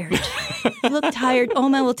tired.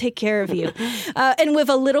 Oma will take care of you. And with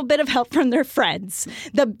a little bit of help from their friends,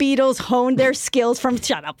 the Beatles honed their skills from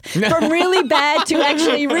really bad to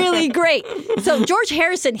actually really great. So George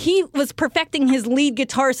Harrison, he was perfecting his lead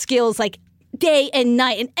guitar skills day and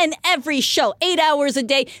night, and every show, 8 hours a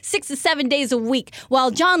day, 6 to 7 days a week.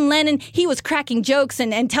 While John Lennon, he was cracking jokes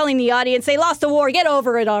and telling the audience, they lost the war, get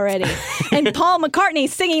over it already. And Paul McCartney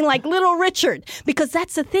singing like Little Richard, because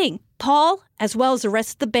that's the thing. Paul, as well as the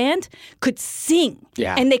rest of the band, could sing.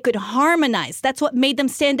 Yeah. And they could harmonize. That's what made them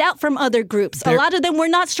stand out from other groups. A lot of them were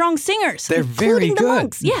not strong singers. They're very including the good.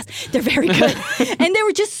 monks. Yes, they're very good. And they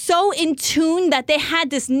were just so in tune that they had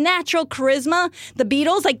this natural charisma. The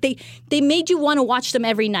Beatles, they made you want to watch them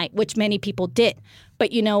every night, which many people did.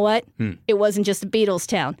 But you know what? It wasn't just the Beatles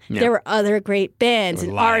town. Yeah. There were other great bands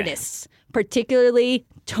and lot. artists, particularly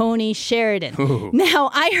Tony Sheridan. Ooh. Now,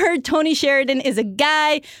 I heard Tony Sheridan is a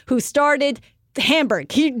guy who started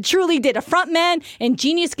Hamburg. He truly did. A frontman and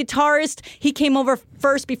genius guitarist. He came over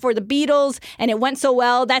first before the Beatles, and it went so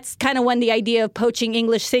well. That's kind of when the idea of poaching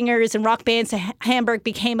English singers and rock bands to Hamburg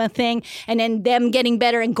became a thing, and then them getting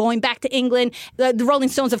better and going back to England. The Rolling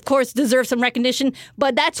Stones, of course, deserve some recognition,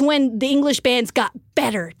 but that's when the English bands got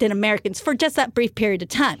better than Americans for just that brief period of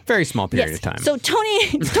time. Very small period of time. So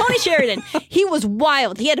Tony Sheridan, he was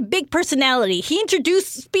wild. He had a big personality. He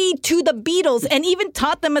introduced speed to the Beatles and even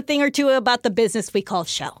taught them a thing or two about the business we call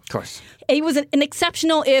show. Of course. He was an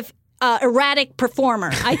exceptional, if erratic performer.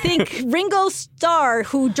 I think Ringo Starr,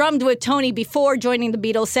 who drummed with Tony before joining the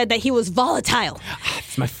Beatles, said that he was volatile.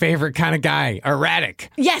 It's my favorite kind of guy. Erratic.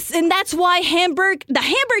 Yes, and that's why the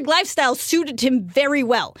Hamburg lifestyle suited him very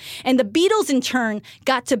well. And the Beatles, in turn,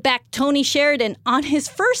 got to back Tony Sheridan on his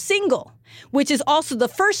first single, which is also the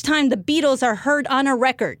first time the Beatles are heard on a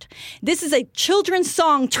record. This is a children's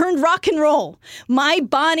song turned rock and roll. My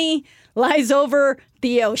Bonnie Lies Over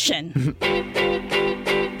the Ocean.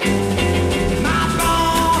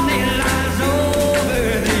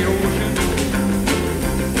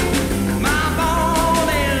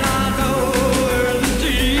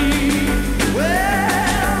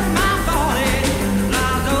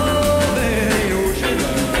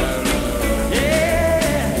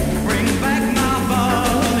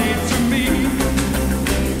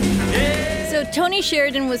 Tony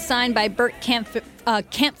Sheridan was signed by Bert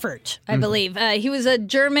Kaempfert, I believe. He was a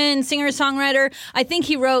German singer-songwriter. I think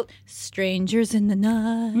he wrote Strangers in the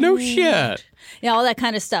Night. No shit. Yeah, all that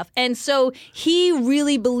kind of stuff. And so he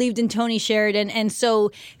really believed in Tony Sheridan. And so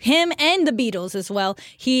him and the Beatles as well,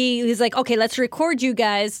 he's like, okay, let's record you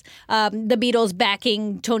guys. The Beatles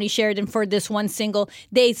backing Tony Sheridan for this one single.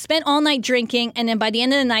 They spent all night drinking. And then by the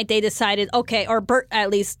end of the night, they decided, okay, or Bert at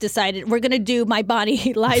least decided, we're going to do My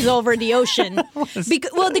Bonnie Lies Over the Ocean.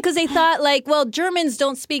 Because they thought Germans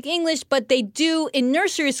don't speak English, but they do in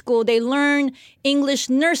nursery school. They learn English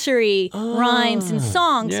nursery rhymes and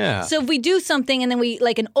songs. Yeah. So if we do something and then we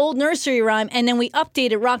an old nursery rhyme and then we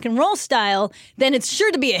update it rock and roll style, then it's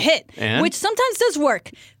sure to be a hit, which sometimes does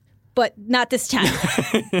work. But not this time.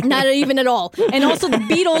 Not even at all. And also the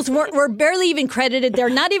Beatles were barely even credited. They're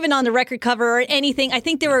not even on the record cover or anything. I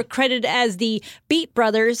think they were credited as the Beat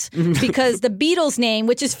Brothers because the Beatles name,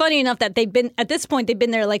 which is funny enough that they've been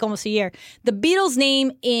there almost a year. The Beatles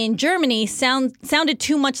name in Germany sounded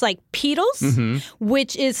too much like Beatles,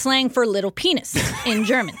 which is slang for little penis in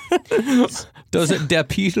German. Does it der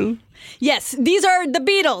Beetle? Yes, these are the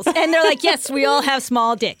Beatles. And they're like, yes, we all have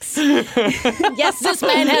small dicks. Yes, this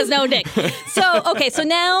man has no dick. So, okay, so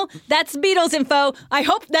now that's Beatles info. I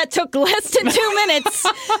hope that took less than 2 minutes.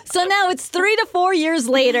 So now it's 3 to 4 years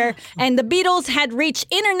later, and the Beatles had reached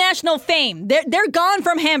international fame. They're gone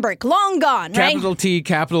from Hamburg, long gone, right? Capital T,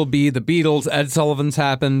 capital B, the Beatles, Ed Sullivan's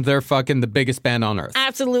happened. They're fucking the biggest band on earth.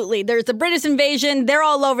 Absolutely. There's the British invasion. They're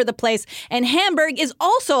all over the place. And Hamburg is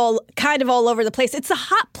also kind of all over the place. It's a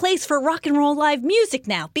hot place for rock and roll live music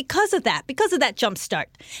now because of that jump start.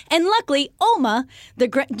 And luckily, Oma,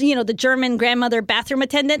 the German grandmother bathroom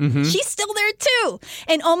attendant, she's still there too.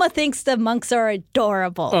 And Oma thinks the monks are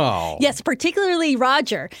adorable. Oh. Yes, particularly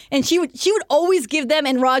Roger. And she would always give them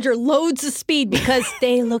and Roger loads of speed because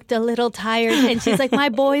they looked a little tired. And she's like, my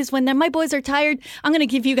boys are tired, I'm going to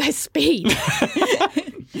give you guys speed.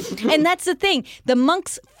 And that's the thing. The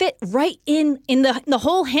monks fit right in the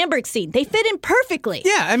whole Hamburg scene. They fit in perfectly.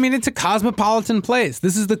 Yeah, I mean, it's a cosmopolitan place.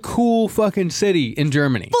 This is the cool fucking city in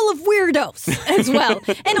Germany. Full of weirdos as well.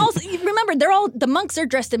 And also, remember, the monks are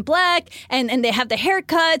dressed in black and they have the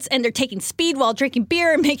haircuts and they're taking speed while drinking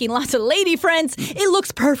beer and making lots of lady friends. It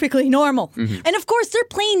looks perfectly normal. And of course, they're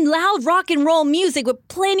playing loud rock and roll music with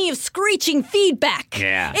plenty of screeching feedback.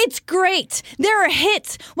 Yeah. It's great. They're a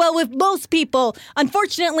hit. Well, with most people,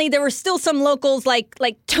 unfortunately, there were still some locals like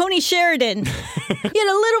Tony Sheridan. He had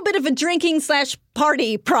a little bit of a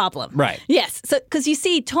drinking/party problem. Right. Yes. So, because you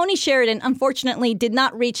see, Tony Sheridan, unfortunately, did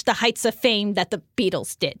not reach the heights of fame that the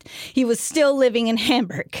Beatles did. He was still living in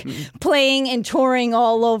Hamburg, playing and touring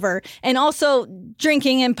all over, and also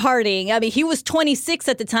drinking and partying. I mean, he was 26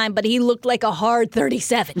 at the time, but he looked like a hard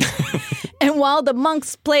 37. And while the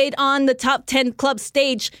monks played on the top 10 club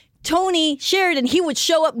stage, Tony Sheridan, he would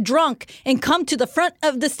show up drunk and come to the front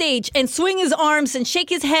of the stage and swing his arms and shake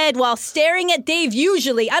his head while staring at Dave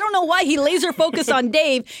usually. I don't know why he laser focused on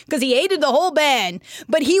Dave, because he hated the whole band.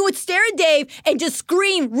 But he would stare at Dave and just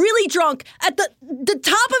scream really drunk at the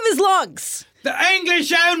top of his lungs. The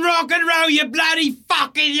English own rock and roll, you bloody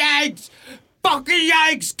fucking Yanks! Fucking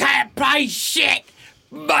Yanks can't play shit!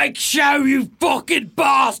 Make show, you fucking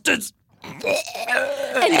bastards!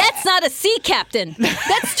 And that's not a sea captain.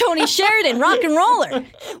 That's Tony Sheridan, rock and roller.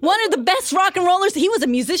 One of the best rock and rollers. He was a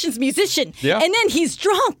musician's musician. Yeah. And then he's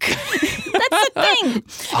drunk. That's the thing.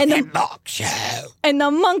 And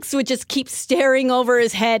the monks would just keep staring over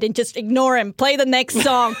his head and just ignore him, play the next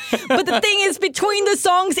song. But the thing is, between the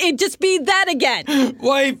songs, it'd just be that again.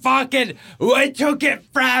 We took it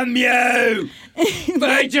from you!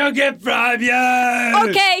 We took it from you!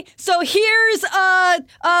 Okay, so here's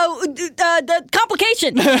the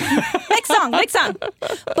complication. Next song.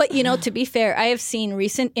 But, to be fair, I have seen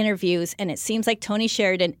recent interviews, and it seems like Tony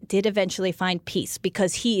Sheridan did eventually find peace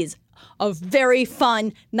because he is a very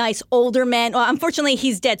fun, nice, older man. Well, unfortunately,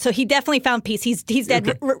 he's dead, so he definitely found peace. He's dead.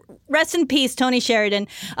 Okay. Rest in peace, Tony Sheridan.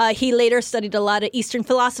 He later studied a lot of Eastern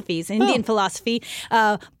philosophies, Indian philosophy,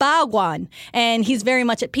 Bhagwan, and he's very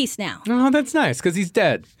much at peace now. Oh, that's nice, because he's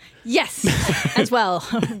dead. Yes, as well.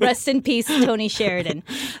 Rest in peace, Tony Sheridan.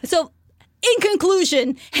 So, in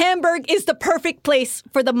conclusion, Hamburg is the perfect place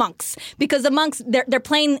for the monks because the monks, they're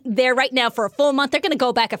playing there right now for a full month. They're going to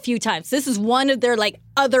go back a few times. This is one of their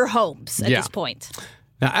other homes at this point.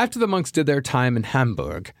 Now, after the monks did their time in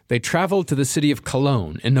Hamburg, they traveled to the city of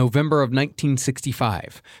Cologne in November of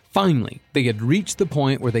 1965. Finally, they had reached the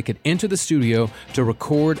point where they could enter the studio to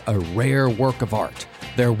record a rare work of art,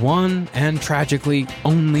 their one and tragically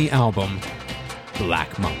only album,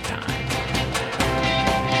 Black Monk Time.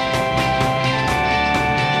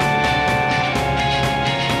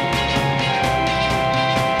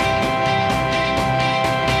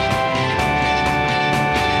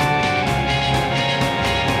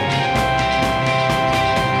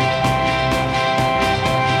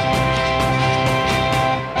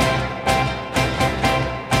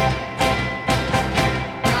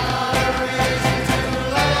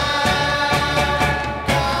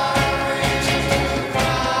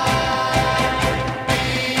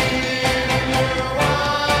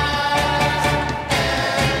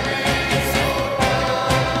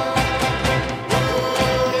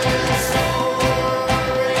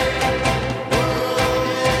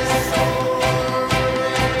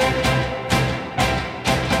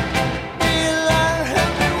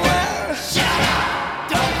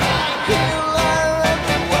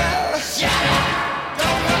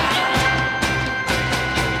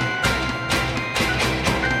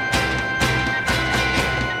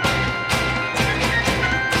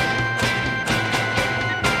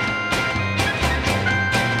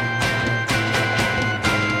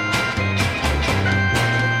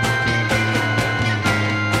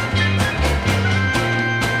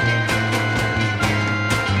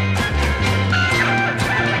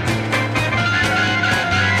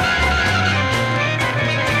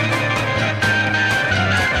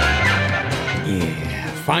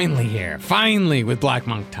 finally here. Finally with Black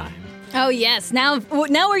Monk Time. Oh, yes. Now we're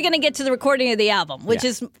going to get to the recording of the album, which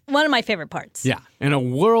is one of my favorite parts. Yeah. In a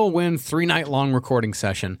whirlwind 3-night-long recording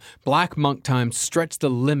session, Black Monk Time stretched the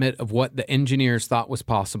limit of what the engineers thought was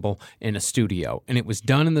possible in a studio, and it was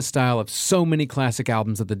done in the style of so many classic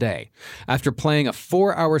albums of the day. After playing a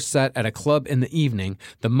 4-hour set at a club in the evening,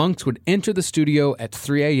 the Monks would enter the studio at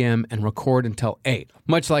 3 a.m. and record until 8,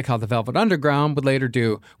 much like how the Velvet Underground would later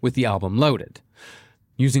do with the album Loaded.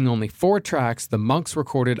 Using only 4 tracks, the Monks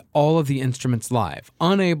recorded all of the instruments live,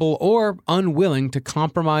 unable or unwilling to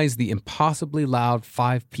compromise the impossibly loud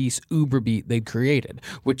 5-piece uber beat they'd created,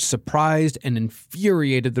 which surprised and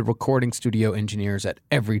infuriated the recording studio engineers at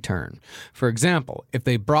every turn. For example, if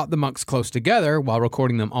they brought the Monks close together while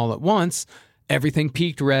recording them all at once, everything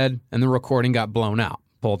peaked red and the recording got blown out.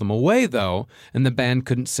 Pull them away, though, and the band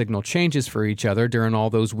couldn't signal changes for each other during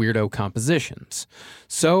all those weirdo compositions.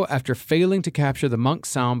 So, after failing to capture the Monk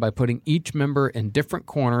sound by putting each member in different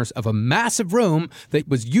corners of a massive room that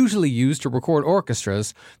was usually used to record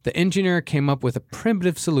orchestras, the engineer came up with a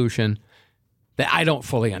primitive solution that I don't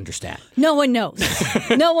fully understand. No one knows.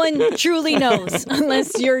 No one truly knows,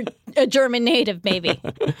 unless you're a German native, maybe.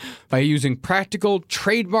 By using practical,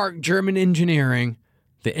 trademark German engineering,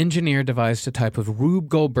 the engineer devised a type of Rube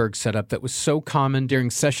Goldberg setup that was so common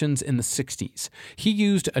during sessions in the 60s. He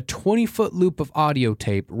used a 20-foot loop of audio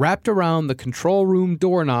tape wrapped around the control room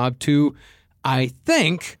doorknob to, I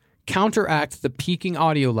think, counteract the peaking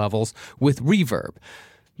audio levels with reverb.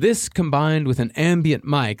 This, combined with an ambient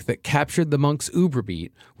mic that captured the Monks'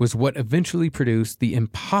 Uberbeat, was what eventually produced the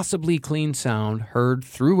impossibly clean sound heard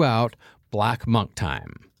throughout Black Monk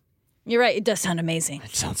Time. You're right, it does sound amazing.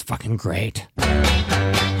 It sounds fucking great.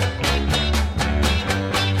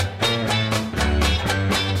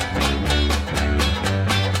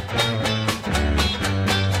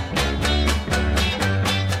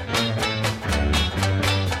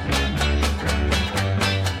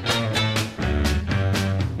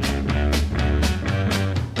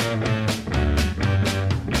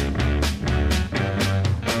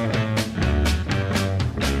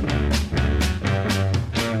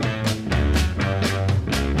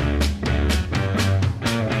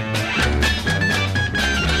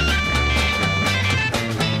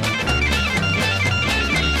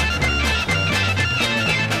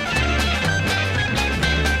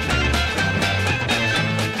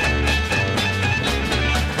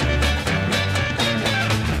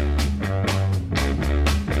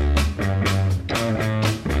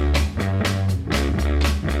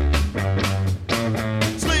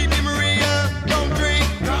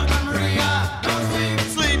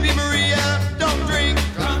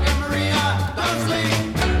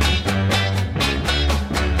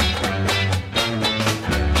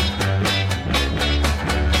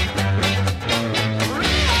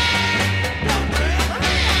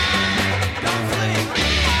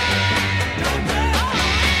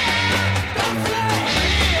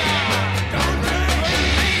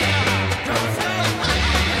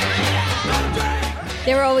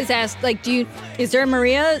 They were always asked, like, is there a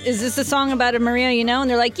Maria? Is this a song about a Maria you know? And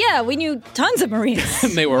they're like, yeah, we knew tons of Marias.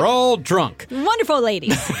 And they were all drunk. Wonderful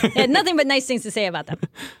ladies. They had nothing but nice things to say about them.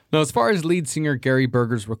 Now, as far as lead singer Gary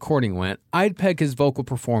Berger's recording went, I'd peg his vocal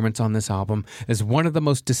performance on this album as one of the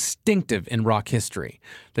most distinctive in rock history.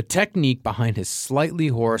 The technique behind his slightly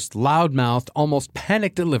hoarse, loud-mouthed, almost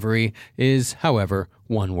panicked delivery is, however,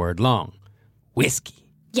 one word long. Whiskey.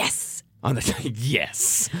 Yes.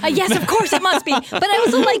 Yes. Yes, of course it must be. But I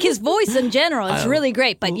also like his voice in general. It's really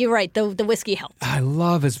great. But you're right, the whiskey helped. I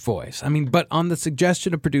love his voice. But on the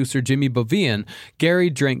suggestion of producer Jimmy Bovian,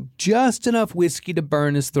 Gary drank just enough whiskey to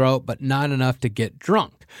burn his throat, but not enough to get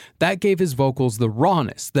drunk. That gave his vocals the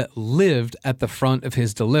rawness that lived at the front of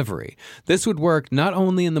his delivery. This would work not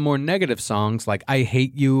only in the more negative songs like I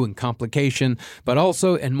Hate You and Complication, but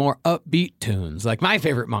also in more upbeat tunes like my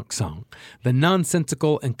favorite Monk song, the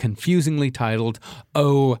nonsensical and confusingly titled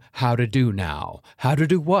Oh, How to Do Now. How to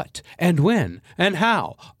do what? And when? And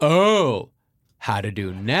how? Oh, how to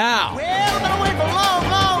do now. Well, I've been away for a long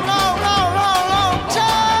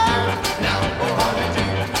time. Now, how to do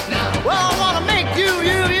now. Well, I want to make you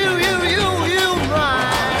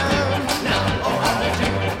mine. Now, how to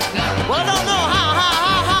do now. Well, I don't know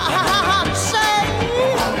how to say.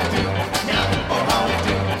 How to do now. How to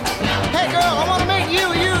do now. Hey, girl, I want to make you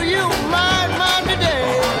mine today.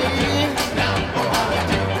 Now, how to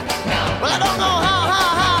do now. Well, I don't know how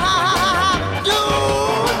to do.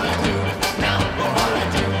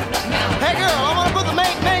 Hey girl, I wanna put the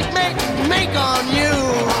make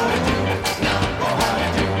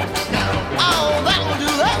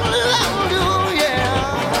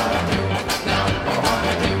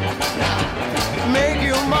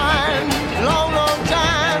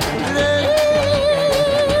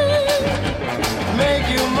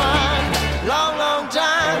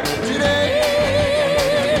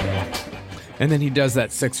And then he does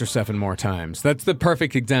that 6 or 7 more times. That's the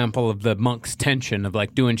perfect example of the monks' tension of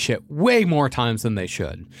like doing shit way more times than they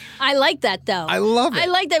should. I like that, though. I love it. I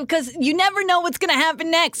like that because you never know what's going to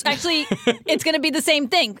happen next. Actually, it's going to be the same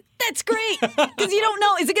thing. That's great because you don't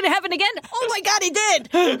know. Is it going to happen again? Oh, my God,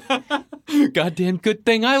 it did. Goddamn good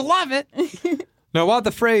thing. I love it. Now, while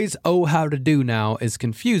the phrase, oh, how to do now is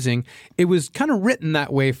confusing, it was kind of written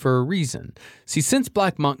that way for a reason. See, since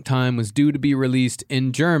Black Monk Time was due to be released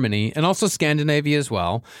in Germany and also Scandinavia as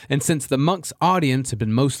well, and since the monks' audience had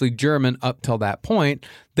been mostly German up till that point,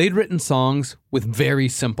 they'd written songs with very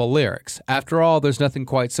simple lyrics. After all, there's nothing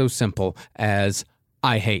quite so simple as,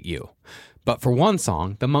 I hate you. But for one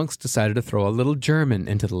song, the monks decided to throw a little German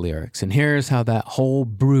into the lyrics, and here's how that whole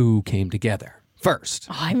brew came together. First.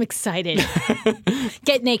 Oh, I'm excited.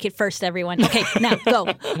 Get naked first, everyone. Okay, now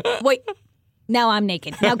go. Wait, now I'm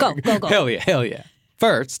naked. Now go. Hell yeah.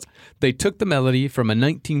 First, they took the melody from a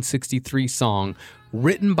 1963 song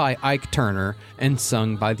written by Ike Turner and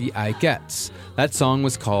sung by the Ikeettes. That song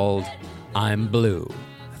was called I'm Blue.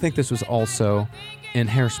 I think this was also in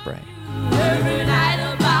Hairspray. Every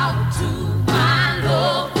night about to my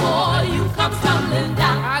love for you comes tumbling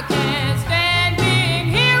down. I can't stand being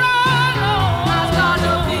here alone. I've got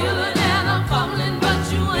no feeling and I'm fumbling,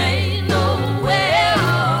 but you ain't nowhere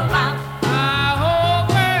around. I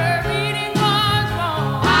hope her reading was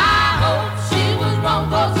wrong. I hope she was wrong,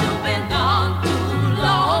 'cause you've been gone too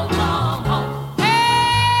long. Come home.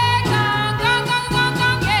 Hey, gone, yeah.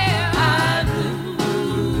 I'm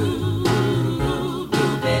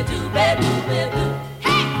blue, blue.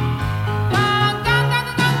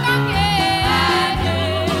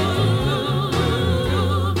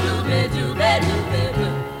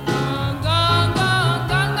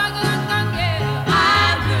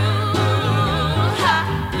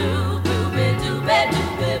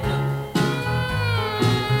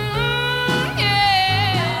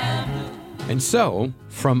 And so,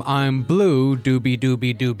 from I'm blue, doobie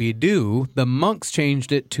doobie doobie doo, the monks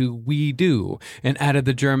changed it to we do and added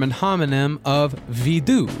the German homonym of wie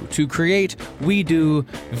du to create we do,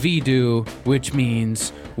 wie do, which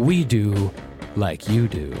means we do like you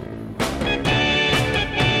do.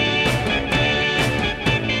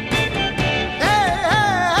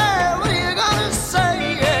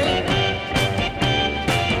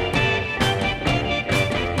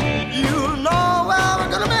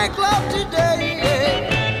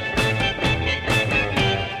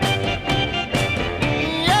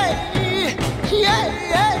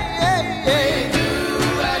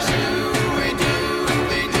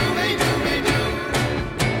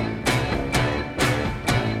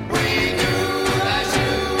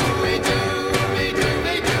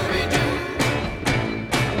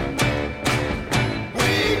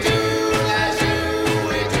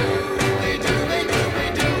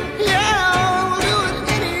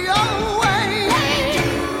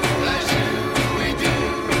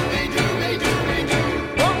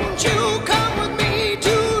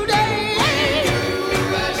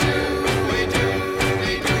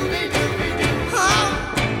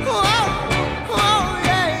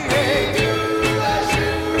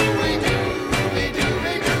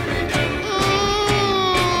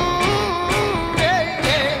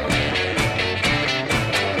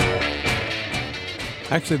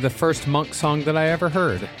 Actually, the first monk song that I ever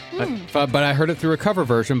heard. But I heard it through a cover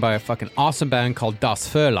version by a fucking awesome band called Das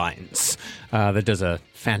Furleins that does a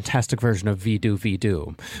fantastic version of Wie Du, Wie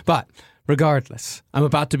Du. But regardless, I'm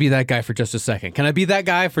about to be that guy for just a second. Can I be that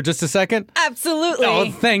guy for just a second? Absolutely.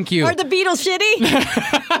 Oh, thank you. Are the Beatles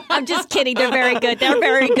shitty? I'm just kidding. They're very good. They're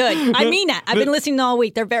very good. I mean that. I've been listening all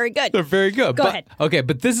week. They're very good. They're very good. Go ahead. Okay,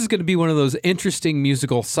 but this is going to be one of those interesting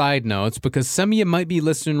musical side notes because some of you might be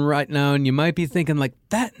listening right now and you might be thinking like,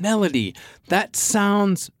 that melody, that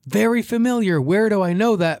sounds very familiar. Where do I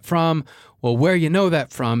know that from? Well, where you know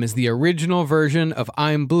that from is the original version of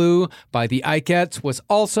I'm Blue by the Ikeettes was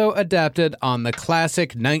also adapted on the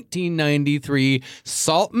classic 1993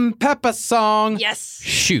 Salt and Pepper song, Yes.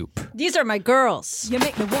 Shoop. These are my girls. You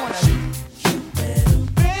make me wanna shoot.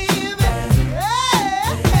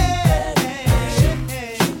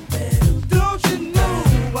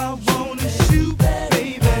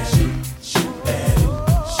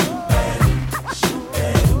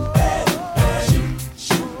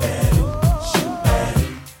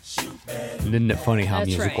 Isn't it funny how That's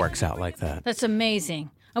music right. works out like that? That's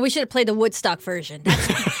amazing. And we should have played the Woodstock version.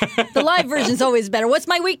 The live version's always better. What's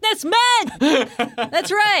my weakness? Men!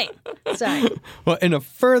 That's right. Sorry. Well, in a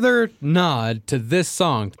further nod to this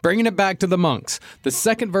song, bringing it back to the Monks, the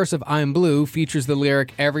second verse of I'm Blue features the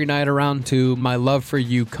lyric, every night around 2, my love for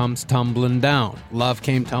you comes tumbling down. Love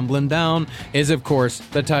Came Tumbling Down is, of course,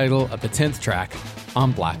 the title of the 10th track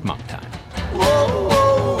on Black Monk Time. Whoa,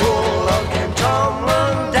 whoa, whoa, love came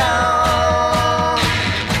tumbling down.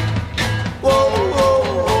 Whoa,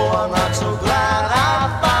 whoa, whoa, I'm not so glad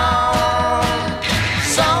I found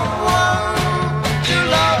someone to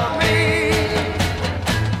love me.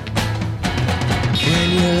 When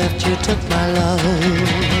you left, you took my love.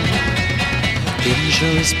 Didn't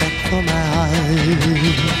show respect for my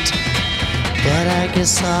heart. But I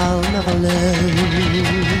guess I'll never learn.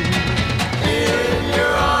 In your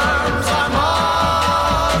arms I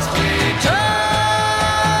must return.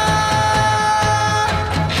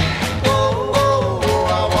 Whoa, whoa, whoa,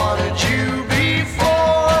 I wanted you before.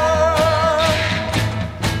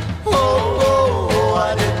 Whoa, whoa, whoa,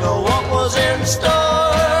 I didn't know what was in store.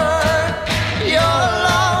 Your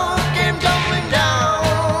love came tumbling down.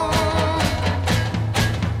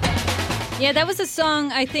 Yeah, that was a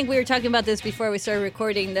song, I think we were talking about this before we started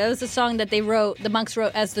recording. That was a song that the monks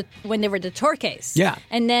wrote when they were the Torques. Yeah.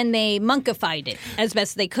 And then they monkified it as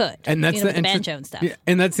best they could. And that's the banjo and stuff. Yeah,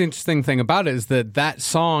 and that's the interesting thing about it is that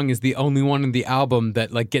song is the only one in the album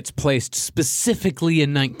that like gets placed specifically in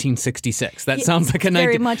 1966. That sounds like a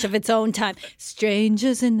very much of its own time.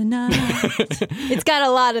 Strangers in the night. It's got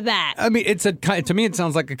a lot of that. I mean, to me it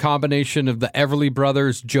sounds like a combination of the Everly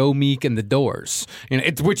Brothers, Joe Meek, and the Doors.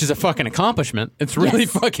 Which is a fucking accomplishment. It's really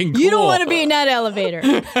fucking cool. You don't want to be in that elevator.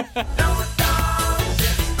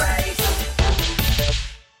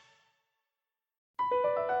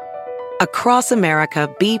 Across America,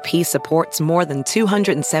 BP supports more than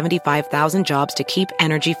 275,000 jobs to keep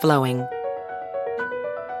energy flowing.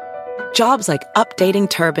 Jobs like updating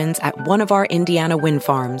turbines at one of our Indiana wind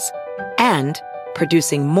farms and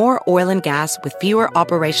producing more oil and gas with fewer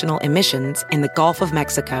operational emissions in the Gulf of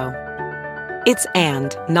Mexico. It's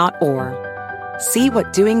and, not or. See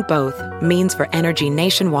what doing both means for energy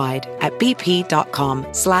nationwide at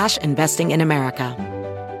bp.com/investing in America.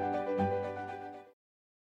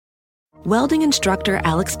 Welding instructor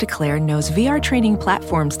Alex DeClaire knows VR training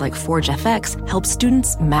platforms like Forge FX help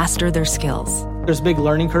students master their skills. There's a big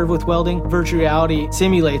learning curve with welding. Virtual reality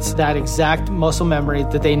simulates that exact muscle memory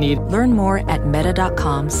that they need. Learn more at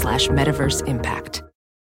meta.com/metaverseimpact.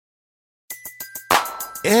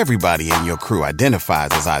 Everybody in your crew identifies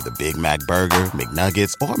as either Big Mac Burger,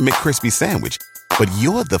 McNuggets, or McCrispy Sandwich. But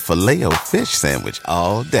you're the Filet-O-Fish Sandwich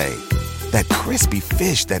all day. That crispy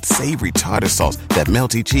fish, that savory tartar sauce, that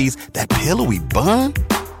melty cheese, that pillowy bun.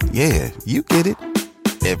 Yeah, you get it.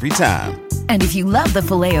 Every time. And if you love the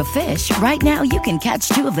Filet-O-Fish, right now you can catch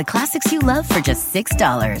 2 of the classics you love for just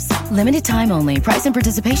 $6. Limited time only. Price and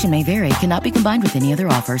participation may vary. Cannot be combined with any other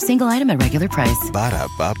offer. Single item at regular price.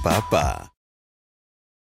 Ba-da-ba-ba-ba.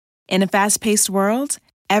 In a fast-paced world,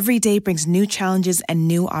 every day brings new challenges and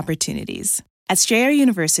new opportunities. At Strayer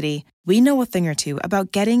University, we know a thing or two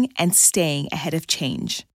about getting and staying ahead of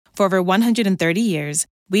change. For over 130 years,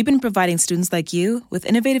 we've been providing students like you with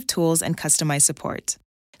innovative tools and customized support,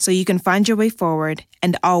 so you can find your way forward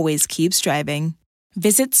and always keep striving.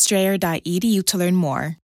 Visit strayer.edu to learn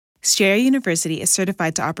more. Strayer University is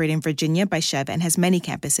certified to operate in Virginia by Chev and has many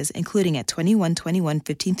campuses, including at 2121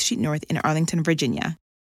 15th Street North in Arlington, Virginia.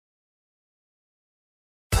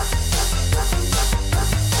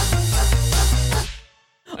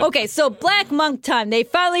 Okay, so Black Monk Time. They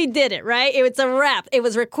finally did it, right? It's a wrap. It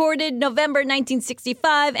was recorded November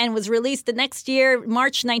 1965 and was released the next year,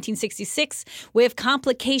 March 1966, with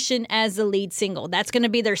Complication as the lead single. That's going to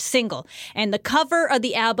be their single. And the cover of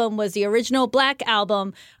the album was the original Black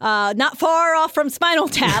album, not far off from Spinal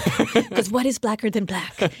Tap. Because what is blacker than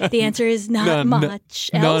black? The answer is not much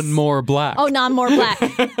else. None more black. Oh, none more black.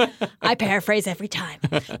 I paraphrase every time.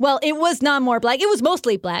 Well, it was none more black. It was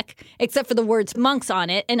mostly black, except for the words monks on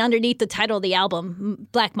it. And underneath the title of the album,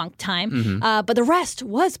 Black Monk Time. Mm-hmm. But the rest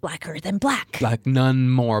was blacker than black. Like none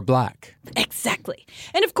more black. Exactly.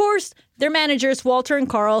 And of course, their managers, Walter and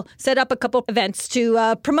Carl, set up a couple events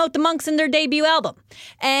to promote the monks in their debut album.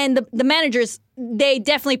 And the managers, they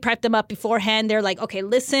definitely prepped them up beforehand. They're like, okay,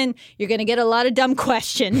 listen, you're going to get a lot of dumb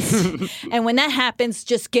questions. And when that happens,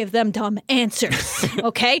 just give them dumb answers.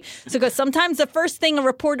 Okay? So because sometimes the first thing a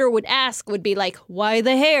reporter would ask would be like, why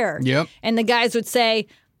the hair? Yep. And the guys would say,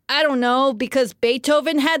 I don't know, because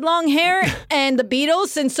Beethoven had long hair and the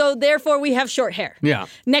Beatles, and so therefore we have short hair. Yeah.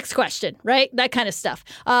 Next question, right? That kind of stuff.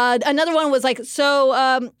 Another one was like,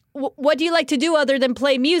 so what do you like to do other than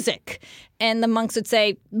play music? And the monks would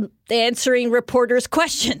say, answering reporters'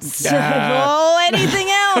 questions. Oh, anything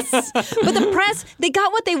else. But the press, they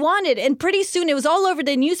got what they wanted. And pretty soon it was all over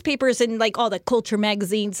the newspapers and like all the culture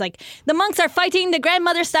magazines. Like, the monks are fighting the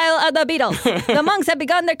grandmother style of the Beatles. The monks have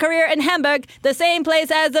begun their career in Hamburg, the same place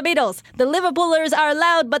as the Beatles. The Liverpoolers are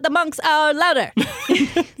loud, but the monks are louder.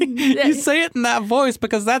 You say it in that voice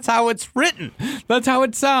because that's how it's written. That's how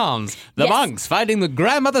it sounds. The monks fighting the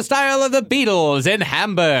grandmother style of the Beatles in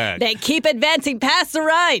Hamburg. They keep advancing past the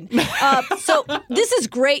Rhine. So this is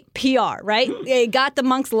great PR, right? It got the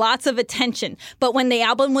monks lots of attention. But when the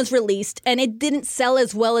album was released and it didn't sell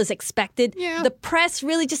as well as expected, the press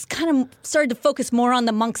really just kind of started to focus more on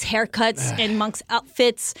the monks' haircuts and monks'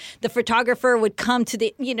 outfits. The photographer would come to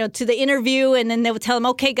the interview, and then they would tell him,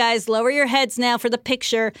 "Okay, guys, lower your heads now for the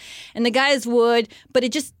picture." And the guys would, but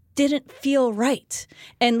it just didn't feel right.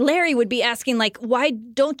 And Larry would be asking, like, why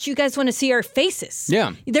don't you guys want to see our faces?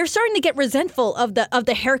 Yeah. They're starting to get resentful of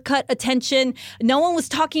the haircut attention. No one was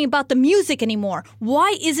talking about the music anymore.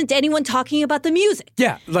 Why isn't anyone talking about the music?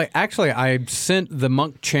 Yeah, like actually I sent the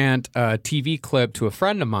Monk Chant TV clip to a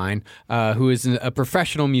friend of mine who is a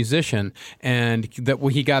professional musician, and that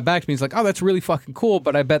when he got back to me, he's like, "Oh, that's really fucking cool,"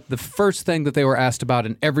 but I bet the first thing that they were asked about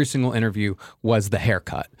in every single interview was the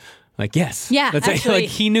haircut. Like, yes. Yeah, that's actually. like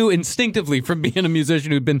he knew instinctively from being a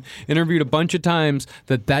musician who'd been interviewed a bunch of times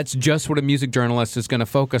that that's just what a music journalist is going to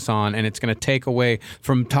focus on, and it's going to take away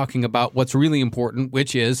from talking about what's really important,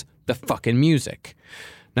 which is the fucking music.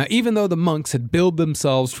 Now, even though the monks had billed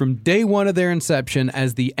themselves from day one of their inception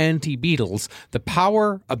as the anti-Beatles, the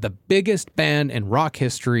power of the biggest band in rock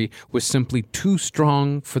history was simply too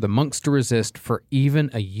strong for the monks to resist for even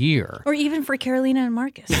a year. Or even for Carolina and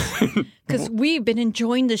Marcus. Because we've been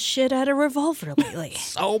enjoying the shit out of Revolver lately.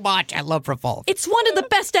 So much. I love Revolver. It's one of the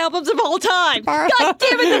best albums of all time. God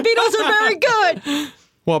damn it, the Beatles are very good.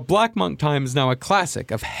 While Black Monk Time is now a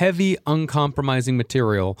classic of heavy, uncompromising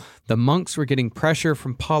material, the monks were getting pressure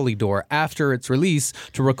from Polydor after its release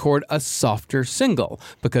to record a softer single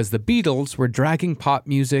because the Beatles were dragging pop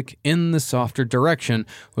music in the softer direction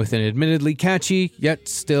with an admittedly catchy, yet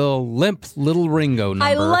still limp little Ringo number.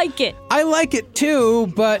 I like it. I like it too,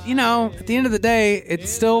 but, you know, at the end of the day,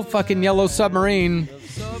 it's still fucking Yellow Submarine.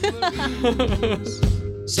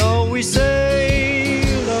 So we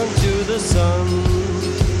sailed onto the sun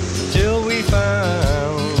till we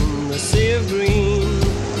found the sea of green,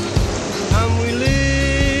 and we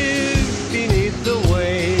lived beneath the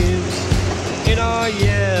waves in our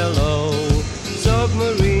yellow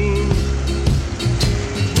submarine.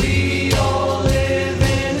 We all live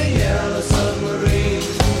in a yellow submarine,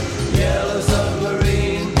 yellow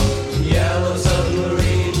submarine, yellow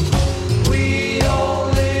submarine. We all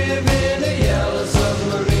live in a yellow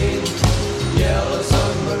submarine, yellow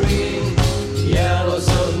submarine, yellow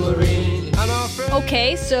submarine.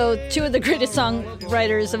 Okay, so two of the greatest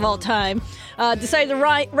songwriters of all time decided to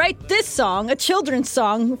write this song, a children's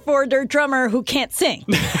song, for their drummer who can't sing.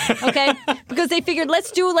 Okay? Because they figured,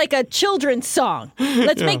 let's do like a children's song.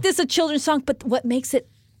 Let's make this a children's song. But what makes it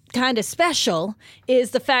kind of special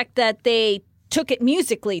is the fact that they took it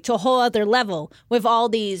musically to a whole other level with all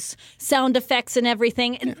these sound effects and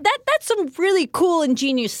everything. And that's some really cool,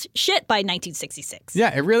 ingenious shit by 1966.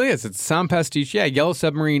 Yeah, it really is. It's sound pastiche. Yeah, Yellow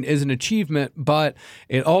Submarine is an achievement, but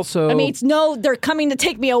it also... I mean, it's no, they're coming to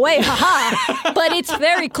take me away, haha, but it's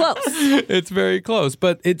very close. It's very close,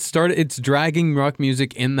 but it's dragging rock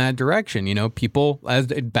music in that direction. You know, people,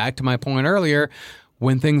 back to my point earlier,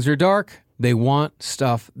 when things are dark, they want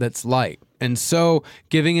stuff that's light. And so,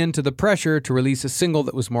 giving in to the pressure to release a single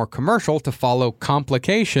that was more commercial to follow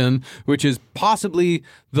Complication, which is possibly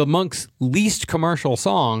the Monks' least commercial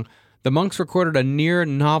song, the Monks recorded a near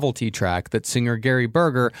novelty track that singer Gary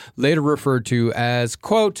Berger later referred to as,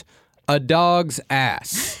 quote, a dog's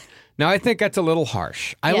ass. Now, I think that's a little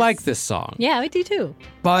harsh. I like this song. Yeah, I do too.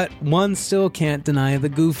 But one still can't deny the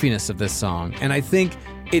goofiness of this song. And I think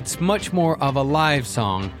it's much more of a live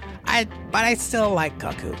song. But I still like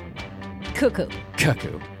Cuckoo. Cuckoo.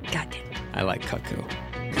 Cuckoo. God damn it. I like Cuckoo.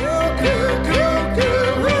 Cuckoo, cuckoo,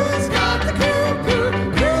 who's got the cuckoo?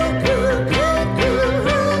 Cuckoo, cuckoo,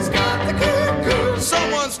 who's got the cuckoo?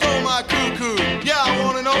 Someone stole my cuckoo. Yeah, I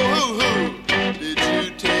want to know who. Did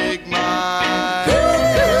you take my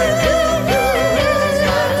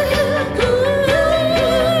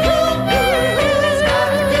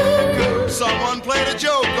Someone played a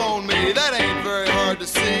joke on me. That ain't very hard to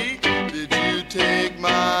see. Did you take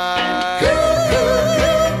my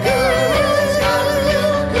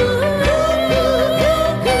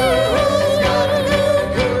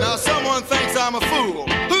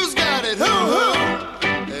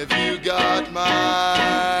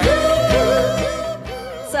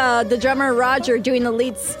the drummer Roger doing the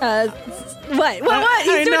leads. What?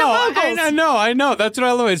 He's doing the vocals. I know. That's what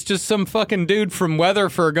I love. It's just some fucking dude from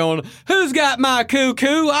Weatherford going, "Who's got my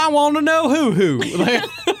cuckoo? I want to know who." Like,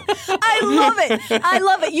 I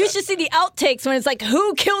love it. You should see the outtakes when it's like,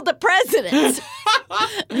 "Who killed the president?"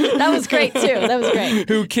 That was great too.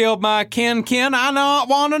 Who killed my Ken? I not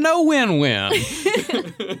want to know when.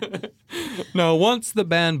 Now, once the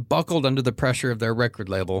band buckled under the pressure of their record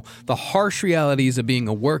label, the harsh realities of being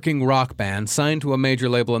a working rock band signed to a major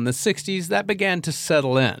label in the 60s, that began to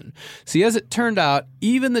settle in. See, as it turned out,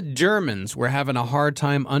 even the Germans were having a hard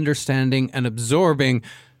time understanding and absorbing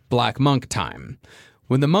Black Monk time.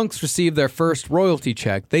 When the Monks received their first royalty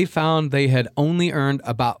check, they found they had only earned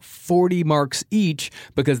about 40 marks each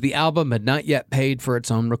because the album had not yet paid for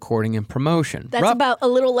its own recording and promotion. That's about a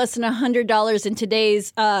little less than $100 in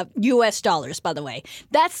today's U.S. dollars, by the way.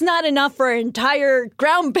 That's not enough for an entire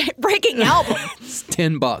groundbreaking album. It's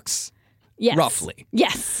 $10. Yes. Roughly.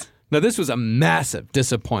 Yes. Now, this was a massive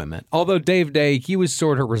disappointment. Although Dave Day, he was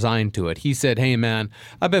sort of resigned to it. He said, "Hey, man,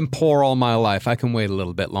 I've been poor all my life. I can wait a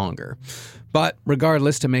little bit longer." But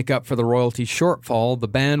regardless, to make up for the royalty shortfall, the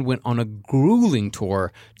band went on a grueling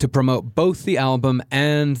tour to promote both the album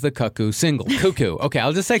and the Cuckoo single. Cuckoo. Okay,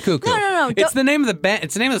 I'll just say Cuckoo. No. It's the name of the band.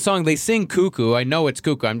 It's the name of the song. They sing Cuckoo. I know it's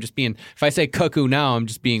Cuckoo. If I say Cuckoo now, I'm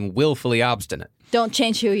just being willfully obstinate. Don't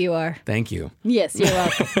change who you are. Thank you. Yes, you're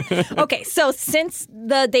welcome. Okay, so since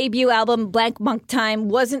the debut album, Black Monk Time,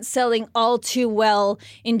 wasn't selling all too well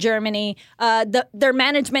in Germany, their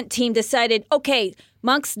management team decided, okay,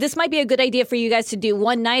 Monks, this might be a good idea for you guys to do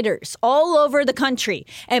one-nighters all over the country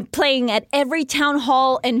and playing at every town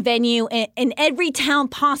hall and venue in every town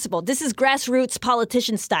possible. This is grassroots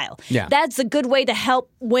politician style. Yeah. That's a good way to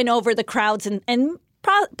help win over the crowds and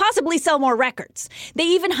possibly sell more records. They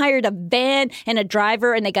even hired a van and a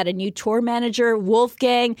driver, and they got a new tour manager,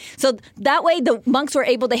 Wolfgang. So that way the Monks were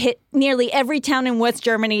able to hit nearly every town in West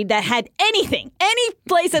Germany that had anything, any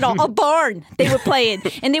place at all, a barn they would play in.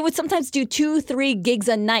 And they would sometimes do 2-3 gigs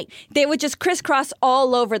a night. They would just crisscross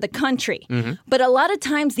all over the country. Mm-hmm. But a lot of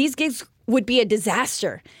times these gigs would be a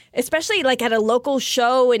disaster, especially like at a local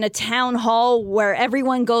show in a town hall where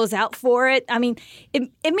everyone goes out for it. I mean,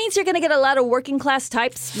 it means you're going to get a lot of working class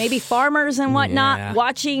types, maybe farmers and whatnot,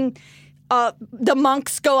 watching the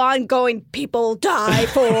Monks go on going, "People die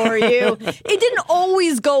for you." It didn't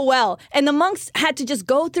always go well. And the Monks had to just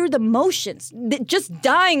go through the motions, just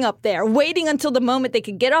dying up there, waiting until the moment they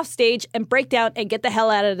could get off stage and break down and get the hell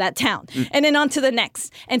out of that town. And then on to the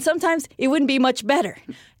next. And sometimes it wouldn't be much better.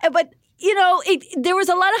 But you know, there was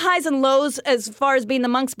a lot of highs and lows as far as being the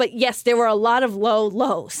Monks, but yes, there were a lot of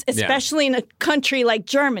lows, especially in a country like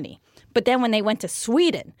Germany. But then when they went to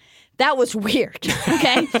Sweden, that was weird,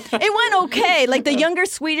 okay? It went okay. Like, the younger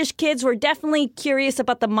Swedish kids were definitely curious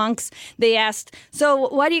about the Monks. They asked, "So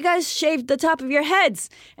why do you guys shave the top of your heads?"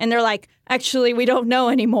 And they're like, "Actually, we don't know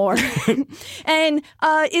anymore." And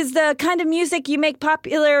is the kind of music you make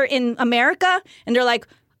popular in America? And they're like,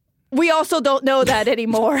 "We also don't know that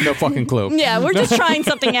anymore." No fucking clue. Yeah, we're just trying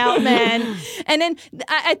something out, man. And then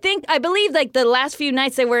I believe like the last few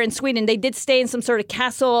nights they were in Sweden, they did stay in some sort of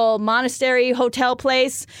castle, monastery, hotel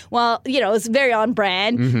place. Well, you know, it was very on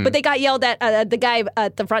brand. Mm-hmm. But they got yelled at, the guy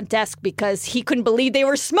at the front desk, because he couldn't believe they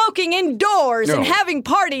were smoking indoors and having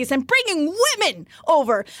parties and bringing women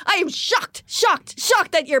over. I am shocked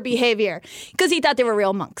at your behavior, because he thought they were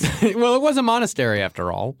real monks. Well, it was a monastery after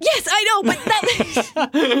all. Yes, I know, but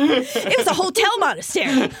that... It was a hotel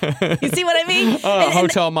monastery. You see what I mean?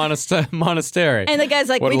 Hotel monastery. And the guy's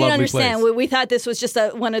like, what "We didn't understand. We thought this was just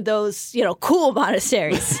one of those, you know, cool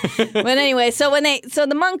monasteries." But anyway, so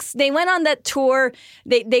the Monks, they went on that tour.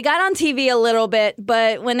 They got on TV a little bit,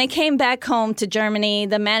 but when they came back home to Germany,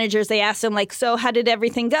 the managers, they asked them, like, "So how did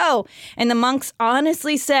everything go?" And the Monks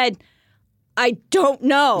honestly said, "I don't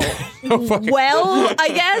know." Well, I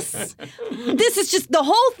guess this is just, the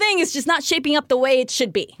whole thing is just not shaping up the way it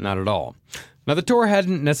should be. Not at all. Now, the tour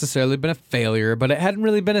hadn't necessarily been a failure, but it hadn't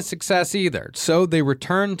really been a success either. So they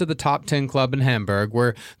returned to the Top 10 Club in Hamburg,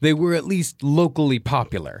 where they were at least locally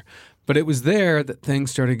popular. But it was there that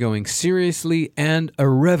things started going seriously and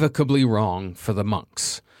irrevocably wrong for the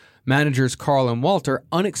Monks. Managers Carl and Walter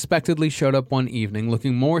unexpectedly showed up one evening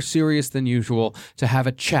looking more serious than usual to have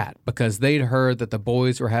a chat, because they'd heard that the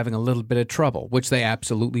boys were having a little bit of trouble, which they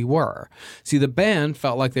absolutely were. See, the band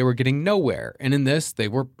felt like they were getting nowhere, and in this, they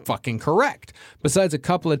were fucking correct. Besides a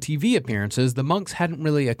couple of TV appearances, the Monks hadn't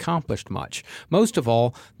really accomplished much. Most of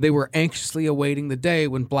all, they were anxiously awaiting the day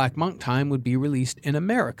when Black Monk Time would be released in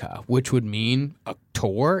America, which would mean a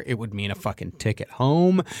tour. It would mean a fucking ticket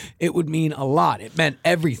home. It would mean a lot. It meant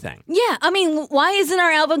everything. Yeah, I mean, why isn't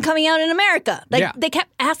our album coming out in America? Like, they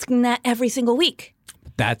kept asking that every single week.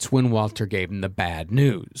 That's when Walter gave him the bad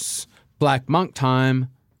news. Black Monk Time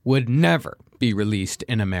would never be released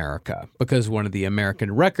in America because one of the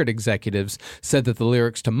American record executives said that the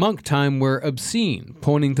lyrics to Monk Time were obscene,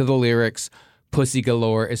 pointing to the lyrics, "Pussy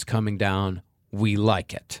galore is coming down, we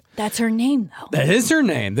like it." That's her name, though. That is her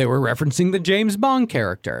name. They were referencing the James Bond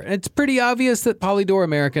character. It's pretty obvious that Polydor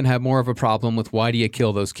American had more of a problem with why do you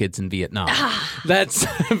kill those kids in Vietnam. That's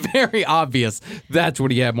very obvious. That's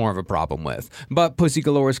what he had more of a problem with. But Pussy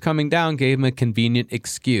Galore is Coming Down gave him a convenient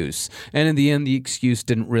excuse. And in the end, the excuse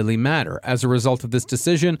didn't really matter. As a result of this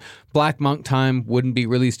decision, Black Monk Time wouldn't be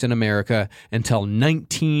released in America until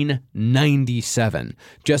 1997,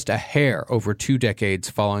 just a hair over 2 decades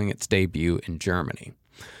following its debut in Germany.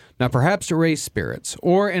 Now, perhaps to raise spirits,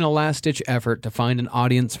 or in a last-ditch effort to find an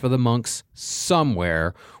audience for the Monks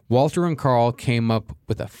somewhere, Walter and Carl came up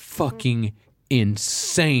with a fucking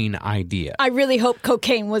insane idea. I really hope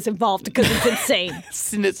cocaine was involved because it's insane.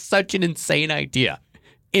 It's such an insane idea.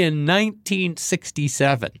 In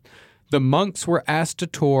 1967, the Monks were asked to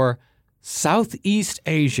tour Southeast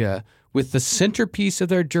Asia with the centerpiece of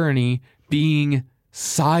their journey being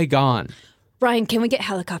Saigon. Brian, can we get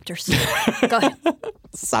helicopters? Go ahead.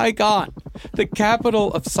 Saigon, the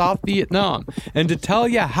capital of South Vietnam. And to tell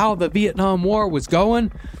you how the Vietnam War was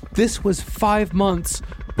going, this was 5 months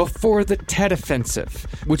before the Tet Offensive,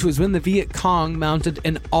 which was when the Viet Cong mounted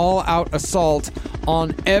an all-out assault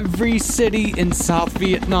on every city in South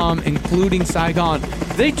Vietnam, including Saigon.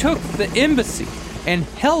 They took the embassy and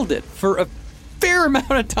held it for a fair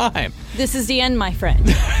amount of time. This is the end, my friend.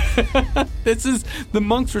 The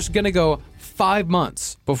Monks were going to go 5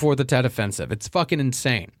 months before the Tet Offensive. It's fucking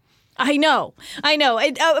insane. I know.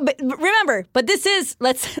 But remember, this is,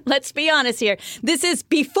 let's be honest here, this is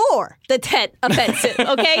before the Tet Offensive,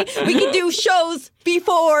 okay? We can do shows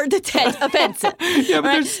before the Tet Offensive. Yeah,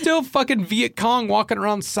 but there's still fucking Viet Cong walking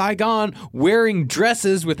around Saigon wearing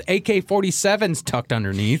dresses with AK-47s tucked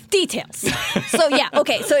underneath. Details.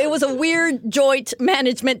 So it was a weird joint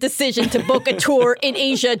management decision to book a tour in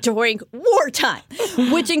Asia during wartime,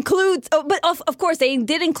 which includes, but of course, they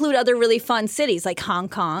did include other really fun cities like Hong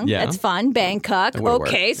Kong. Yeah. That's fun. Bangkok.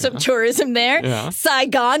 Okay, some Yeah. tourism there. Yeah.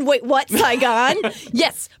 Saigon. Wait, what? Saigon?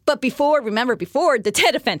 Yes, but before the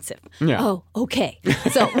Tet Offensive. Yeah. Oh, okay.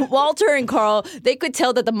 So Walter and Carl, they could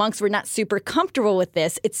tell that the Monks were not super comfortable with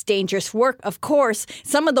this. It's dangerous work, of course.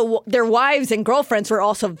 Some of their wives and girlfriends were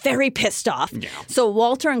also very pissed off. Yeah. So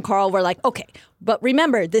Walter and Carl were like, okay, but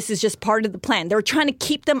remember, this is just part of the plan. They were trying to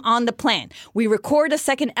keep them on the plan. We record a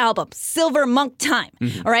second album, Silver Monk Time,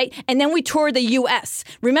 all right? And then we tour the U.S.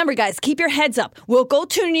 Remember, guys, keep your heads up. We'll go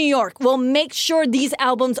to New York. We'll make sure these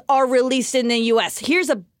albums are released in the U.S.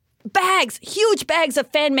 Here's huge bags of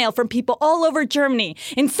fan mail from people all over Germany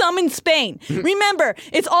and some in Spain. Remember,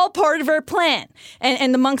 it's all part of our plan.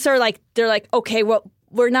 And the Monks are like, okay, well,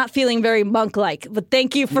 we're not feeling very monk-like, but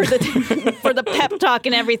thank you for the for the pep talk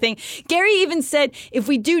and everything. Gary even said, if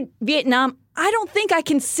we do Vietnam, I don't think I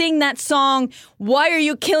can sing that song, "Why Are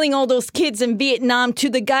You Killing All Those Kids in Vietnam?" to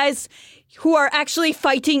the guys who are actually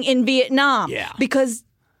fighting in Vietnam. Yeah. Because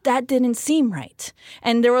that didn't seem right.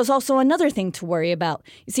 And there was also another thing to worry about.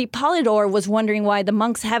 You see, Polydor was wondering why the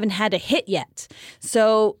Monks haven't had a hit yet.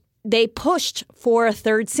 So they pushed for a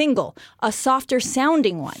third single, a softer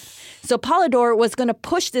sounding one. So Polydor was going to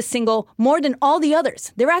push this single more than all the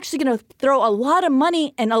others. They're actually going to throw a lot of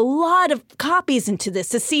money and a lot of copies into this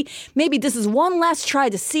to see, maybe this is one last try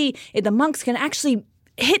to see if the Monks can actually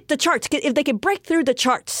hit the charts, if they can break through the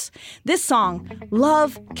charts. This song,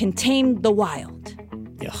 Love Can Tame the Wild.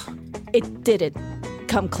 Yeah. It didn't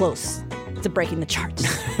come close to breaking the charts.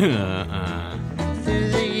 Through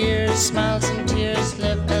the years, smiles and tears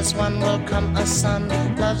live as one. Will come a son.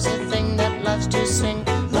 Love's a thing that loves to sing.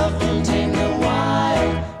 Love can tame the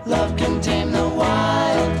wild. Love can tame the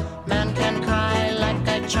wild. Man can cry like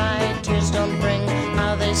I tried. Tears don't bring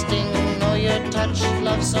how they sting. Know your touch,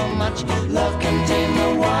 love so much. Love can tame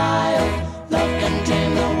the wild. Love can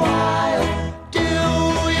tame the wild. Do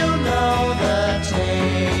you know the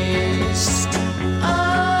taste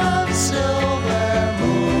of silver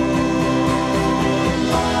moonlight?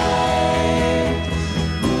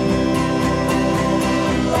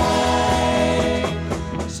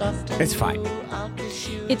 It's fine.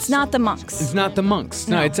 It's not the Monks. It's not the Monks.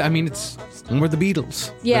 No, it's more the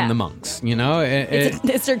Beatles than the Monks, you know?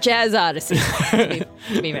 It's their jazz odyssey, to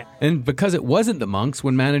be fair. And because it wasn't the Monks,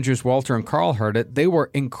 when managers Walter and Carl heard it, they were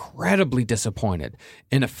incredibly disappointed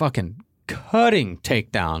in a fucking cutting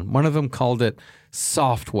takedown. One of them called it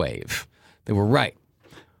soft wave. They were right.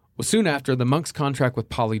 Well, soon after, the Monks' contract with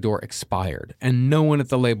Polydor expired, and no one at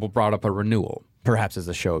the label brought up a renewal. Perhaps as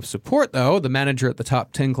a show of support, though, the manager at the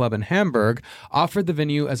Top 10 Club in Hamburg offered the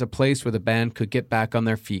venue as a place where the band could get back on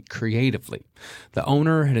their feet creatively. The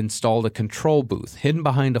owner had installed a control booth hidden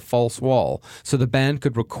behind a false wall, so the band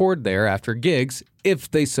could record there after gigs if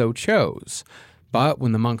they so chose. But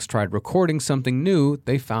when the Monks tried recording something new,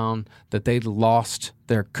 they found that they'd lost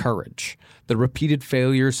their courage. The repeated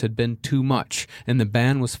failures had been too much, and the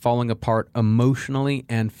band was falling apart emotionally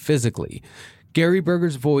and physically. Gary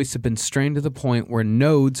Berger's voice had been strained to the point where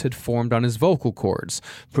nodes had formed on his vocal cords,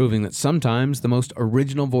 proving that sometimes the most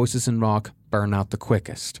original voices in rock burn out the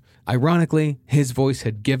quickest. Ironically, his voice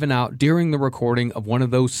had given out during the recording of one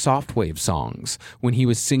of those softwave songs, when he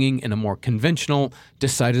was singing in a more conventional,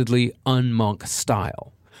 decidedly un-Monk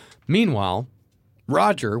style. Meanwhile,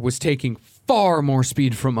 Roger was taking far more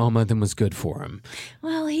speed from Oma than was good for him.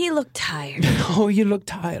 Well, he looked tired. Oh, you look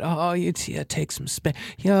tired. Oh, take some speed.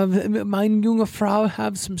 Yeah, mein junge Frau,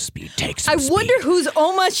 have some speed. Take some speed. I wonder whose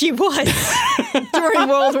Oma she was during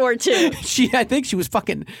World War II. I think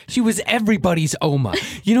she was everybody's Oma.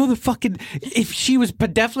 You know, if she was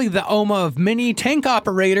definitely the Oma of many tank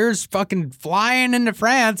operators fucking flying into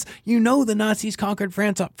France, you know the Nazis conquered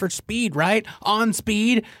France up for speed, right? On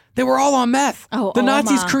speed. They were all on meth. Oh, the Oma.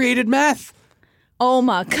 Nazis created meth.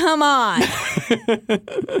 Oma, come on.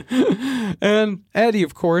 And Eddie,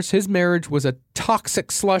 of course, his marriage was a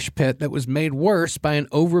toxic slush pit that was made worse by an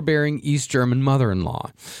overbearing East German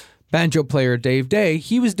mother-in-law. Banjo player Dave Day,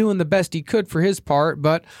 he was doing the best he could for his part,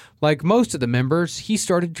 but like most of the members, he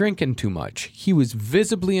started drinking too much. He was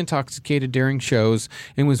visibly intoxicated during shows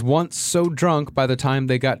and was once so drunk by the time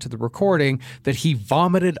they got to the recording that he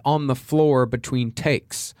vomited on the floor between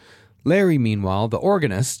takes. Larry, meanwhile, the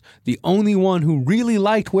organist, the only one who really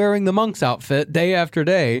liked wearing the Monks outfit day after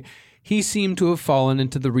day, he seemed to have fallen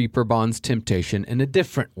into the Reaper Bond's temptation in a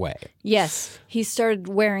different way. Yes, he started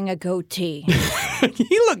wearing a goatee.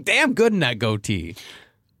 He looked damn good in that goatee.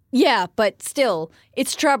 Yeah, but still,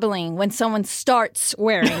 it's troubling when someone starts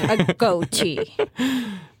wearing a goatee.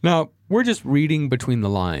 Now, we're just reading between the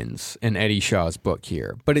lines in Eddie Shaw's book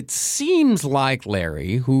here, but it seems like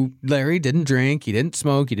Larry didn't drink, he didn't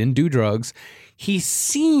smoke, he didn't do drugs. He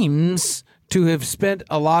seems to have spent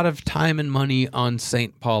a lot of time and money on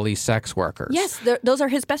St. Pauli sex workers. Yes, those are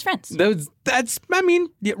his best friends.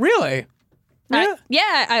 Really?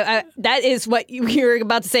 Yeah, that is what you were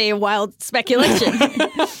about to say, a wild speculation.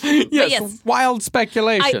 yes, wild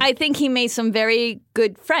speculation. I think he made some very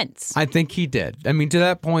good friends. I think he did. I mean, to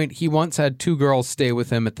that point, he once had two girls stay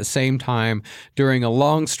with him at the same time during a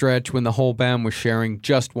long stretch when the whole band was sharing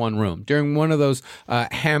just one room. During one of those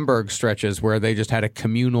Hamburg stretches where they just had a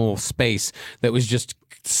communal space that was just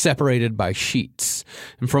separated by sheets.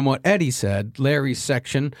 And from what Eddie said, Larry's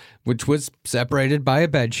section, which was separated by a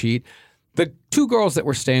bed sheet, the two girls that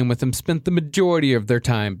were staying with him spent the majority of their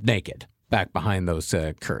time naked back behind those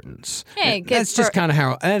curtains. Hey, that's just kind of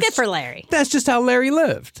how. Good for Larry. That's just how Larry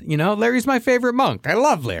lived. You know, Larry's my favorite monk. I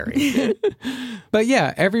love Larry. But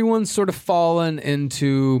yeah, everyone's sort of fallen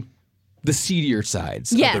into the seedier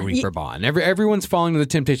sides of the Reaper Bond. Everyone's falling to the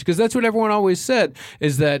temptation, because that's what everyone always said,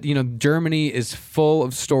 is that, you know, Germany is full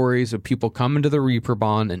of stories of people coming to the Reaper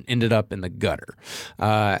Bond and ended up in the gutter.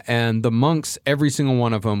 And the Monks, every single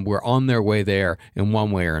one of them, were on their way there in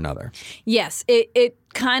one way or another. Yes, it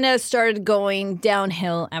kind of started going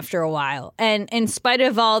downhill after a while. And in spite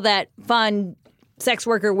of all that fun sex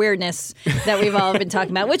worker weirdness that we've all been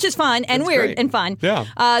talking about, which is fun and weird great. and fun.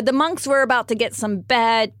 Yeah. The Monks were about to get some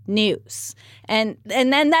bad news. And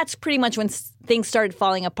then that's pretty much when things started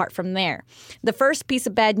falling apart from there. The first piece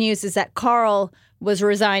of bad news is that Carl was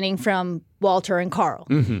resigning from Walter and Carl.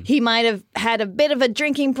 Mm-hmm. He might have had a bit of a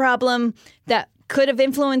drinking problem that could have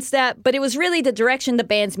influenced that, but it was really the direction the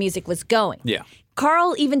band's music was going. Yeah.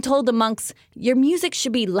 Carl even told the Monks, your music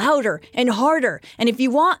should be louder and harder. And if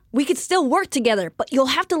you want, we could still work together, but you'll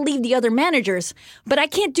have to leave the other managers. But I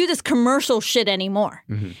can't do this commercial shit anymore.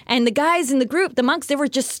 Mm-hmm. And the guys in the group, the Monks, they were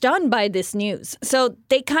just stunned by this news. So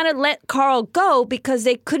they kind of let Carl go because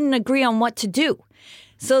they couldn't agree on what to do.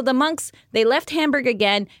 So the Monks, they left Hamburg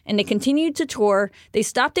again, and they continued to tour. They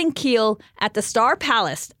stopped in Kiel at the Star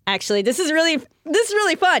Palace. Actually, this is really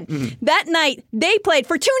fun. Mm-hmm. That night, they played,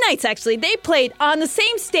 for 2 nights actually, they played on the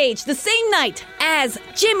same stage, the same night as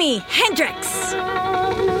Jimi Hendrix.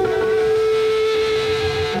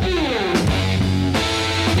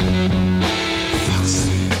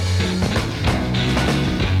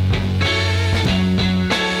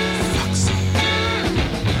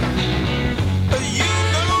 You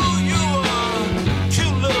know you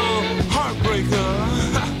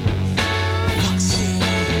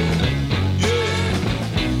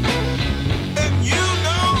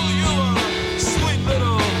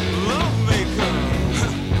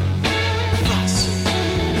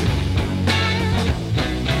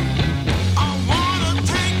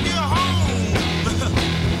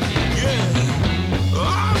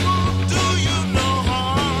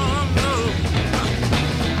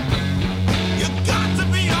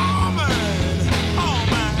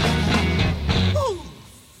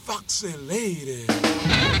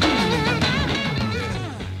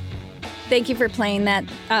Thank you for playing that.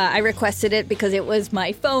 I requested it because it was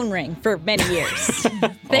my phone ring for many years.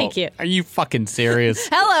 Thank you. Are you fucking serious?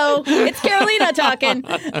 Hello, it's Carolina talking.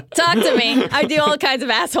 Talk to me. I do all kinds of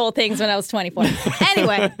asshole things when I was 24.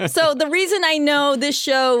 Anyway, so the reason I know this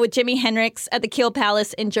show with Jimi Hendrix at the Kiel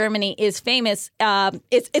Palace in Germany is famous.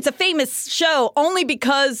 It's a famous show only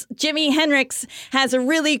because Jimi Hendrix has a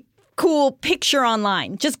really cool picture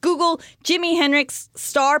online. Just Google Jimi Hendrix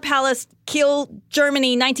Star Palace Kiel,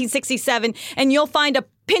 Germany, 1967, and you'll find a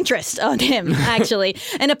Pinterest on him, actually,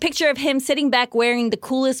 and a picture of him sitting back wearing the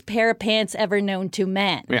coolest pair of pants ever known to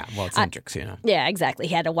man. Yeah, well, it's Hendrix, you know. Yeah, exactly.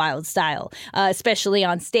 He had a wild style, especially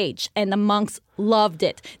on stage, and the monks loved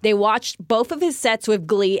it. They watched both of his sets with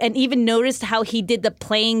glee and even noticed how he did the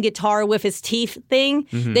playing guitar with his teeth thing.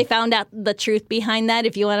 Mm-hmm. They found out the truth behind that,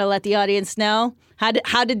 if you want to let the audience know. How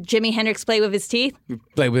did Jimi Hendrix play with his teeth?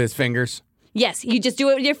 Play with his fingers. Yes, you just do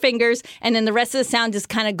it with your fingers, and then the rest of the sound just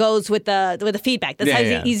kind of goes with the feedback. That's how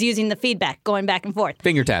he's using the feedback, going back and forth.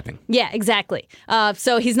 Finger tapping. Yeah, exactly.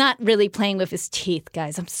 So he's not really playing with his teeth,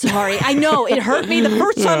 guys. I'm sorry. I know, it hurt me the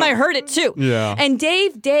first time I heard it, too. Yeah. And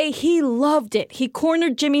Dave Day, he loved it. He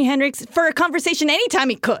cornered Jimi Hendrix for a conversation anytime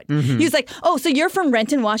he could. Mm-hmm. He was like, oh, so you're from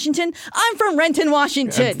Renton, Washington? I'm from Renton,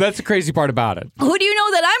 Washington. That's the crazy part about it. Who do you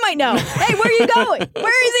know that I might know? Hey, where are you going?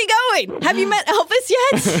 Where is he going? Have you met Elvis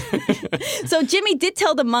yet? So Jimmy did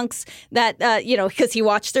tell the monks that, because he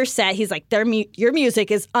watched their set, he's like, your music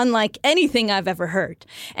is unlike anything I've ever heard.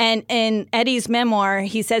 And in Eddie's memoir,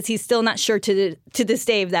 he says he's still not sure to this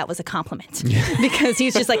day if that was a compliment. Because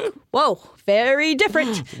he's just like, whoa, very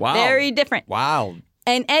different. Wow. Very different. Wow.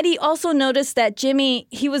 And Eddie also noticed that Jimmy,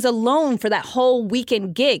 he was alone for that whole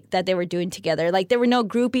weekend gig that they were doing together. Like, there were no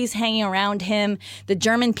groupies hanging around him. The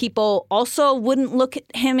German people also wouldn't look at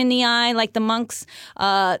him in the eye like the monks.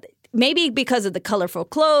 Maybe because of the colorful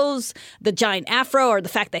clothes, the giant afro, or the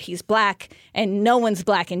fact that he's black, and no one's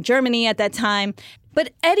black in Germany at that time.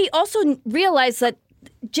 But Eddie also realized that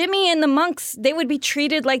Jimmy and the monks, they would be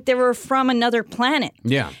treated like they were from another planet.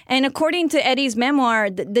 Yeah. And according to Eddie's memoir,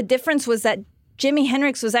 the difference was that Jimi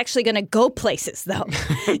Hendrix was actually going to go places, though.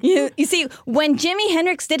 you see, when Jimi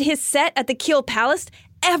Hendrix did his set at the Kiel Palace,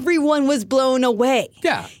 everyone was blown away.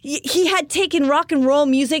 Yeah. He had taken rock and roll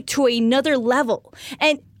music to another level.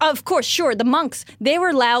 And of course, sure, the monks, they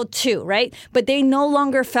were loud too, right? But they no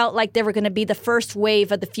longer felt like they were going to be the first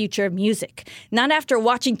wave of the future of music. Not after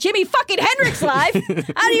watching Jimi fucking Hendrix live.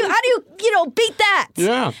 How do you beat that?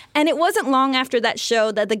 Yeah. And it wasn't long after that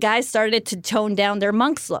show that the guys started to tone down their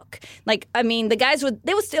monks look. Like, I mean, the guys would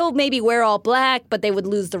still maybe wear all black, but they would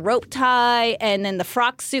lose the rope tie and then the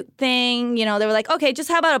frock suit thing. You know, they were like, okay, just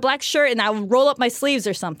how about a black shirt and I'll roll up my sleeves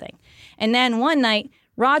or something. And then one night,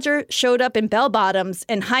 Roger showed up in bell-bottoms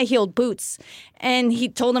and high-heeled boots, and he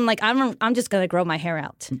told him, like, I'm just going to grow my hair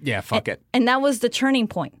out. Yeah, fuck it. And that was the turning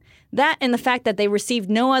point. That and the fact that they received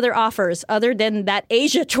no other offers other than that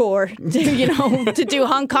Asia tour, to do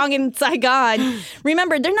Hong Kong and Saigon.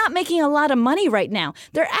 Remember, they're not making a lot of money right now.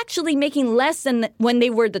 They're actually making less than when they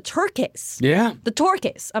were the Turkis. Yeah. The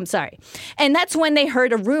Turkis, I'm sorry. And that's when they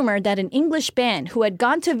heard a rumor that an English band who had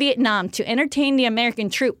gone to Vietnam to entertain the American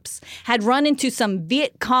troops had run into some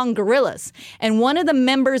Viet Cong guerrillas, and one of the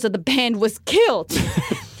members of the band was killed.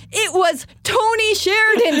 It was Tony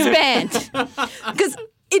Sheridan's band. Because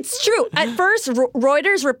it's true. At first,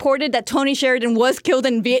 Reuters reported that Tony Sheridan was killed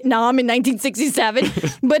in Vietnam in 1967,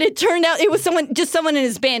 but it turned out it was someone in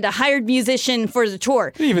his band, a hired musician for the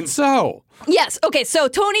tour. Even so. Yes. Okay. So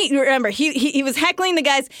Tony, remember, he was heckling the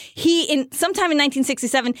guys. Sometime in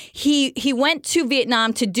 1967, he went to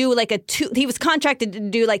Vietnam to do he was contracted to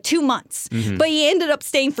do 2 months, but he ended up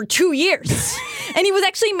staying for 2 years, and he was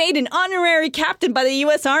actually made an honorary captain by the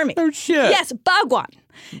U.S. Army. Oh shit. Yes, Bagwan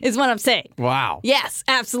is what I'm saying. Wow. Yes,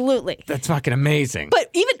 absolutely. That's fucking amazing.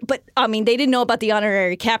 But I mean, they didn't know about the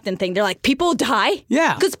honorary captain thing. They're like, people die?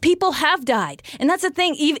 Yeah. Because people have died. And that's the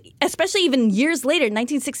thing, especially even years later,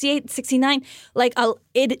 1968, 69,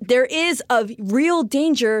 there is a real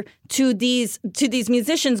danger to these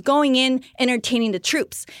musicians going in, entertaining the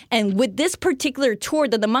troops. And with this particular tour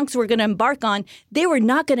that the monks were going to embark on, they were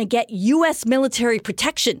not going to get U.S. military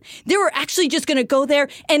protection. They were actually just going to go there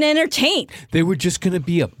and entertain. They were just going to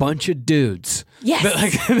be a bunch of dudes. Yes.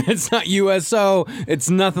 It's not USO. It's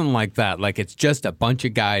nothing like that. It's just a bunch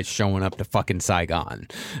of guys showing up to fucking Saigon,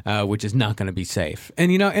 which is not going to be safe.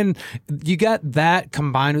 And, and you got that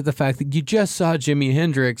combined with the fact that you just saw Jimi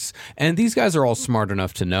Hendrix, and these guys are all smart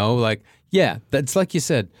enough to know, yeah, that's like you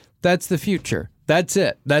said, that's the future. That's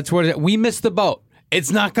it. That's what we missed the boat.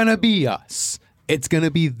 It's not going to be us. It's going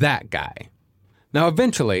to be that guy. Now,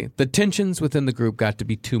 eventually, the tensions within the group got to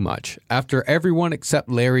be too much. After everyone except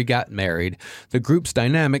Larry got married, the group's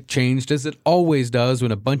dynamic changed as it always does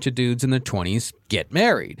when a bunch of dudes in their 20s get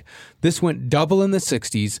married. This went double in the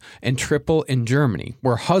 60s and triple in Germany,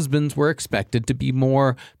 where husbands were expected to be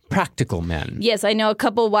more practical men. Yes, I know a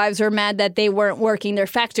couple wives were mad that they weren't working their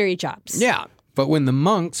factory jobs. Yeah. But when the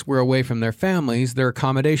monks were away from their families, their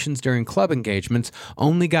accommodations during club engagements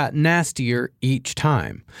only got nastier each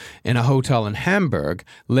time. In a hotel in Hamburg,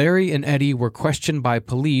 Larry and Eddie were questioned by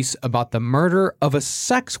police about the murder of a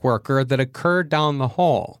sex worker that occurred down the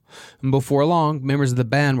hall. And before long, members of the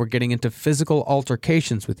band were getting into physical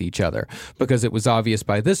altercations with each other because it was obvious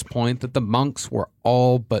by this point that the monks were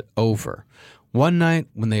all but over. One night,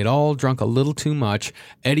 when they'd all drunk a little too much,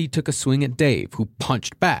 Eddie took a swing at Dave, who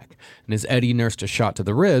punched back. And as Eddie nursed a shot to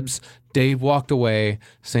the ribs, Dave walked away,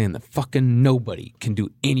 saying that fucking nobody can do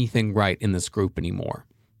anything right in this group anymore.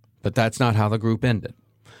 But that's not how the group ended.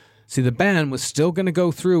 See, the band was still going to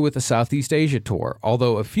go through with the Southeast Asia tour,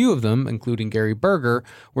 although a few of them, including Gary Berger,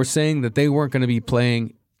 were saying that they weren't going to be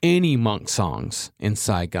playing any monk songs in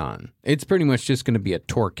Saigon. It's pretty much just going to be a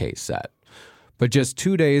tour case set. But just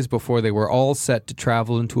 2 days before they were all set to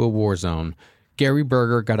travel into a war zone, Gary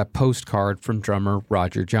Berger got a postcard from drummer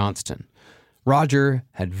Roger Johnston. Roger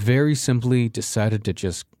had very simply decided to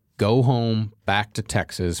just go home back to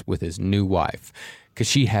Texas with his new wife, because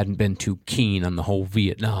she hadn't been too keen on the whole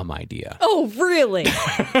Vietnam idea. Oh, really?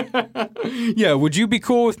 Yeah, would you be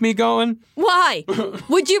cool with me going? Why?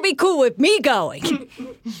 Would you be cool with me going?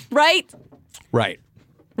 Right? Right.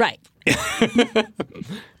 Right.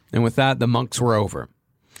 And with that, the monks were over.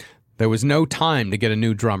 There was no time to get a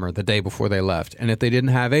new drummer the day before they left, and if they didn't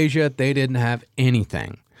have Asia, they didn't have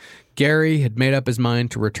anything. Gary had made up his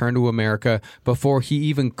mind to return to America before he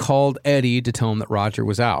even called Eddie to tell him that Roger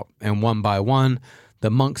was out, and one by one,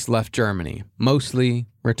 the monks left Germany, mostly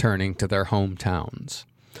returning to their hometowns.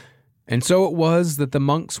 And so it was that the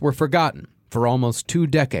monks were forgotten for almost 2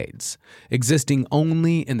 decades, existing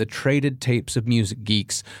only in the traded tapes of music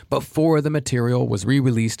geeks before the material was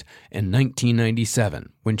re-released in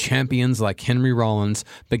 1997, when champions like Henry Rollins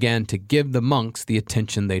began to give the monks the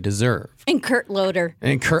attention they deserved. And Kurt Loder.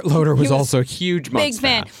 And Kurt Loder was also a huge Big monks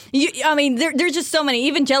fan. There's just so many.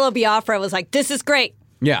 Even Jello Biafra was like, this is great.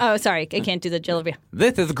 Yeah. Oh, sorry. I can't do the Jello Biafra.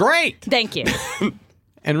 This is great! Thank you.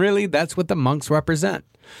 And really, that's what the monks represent.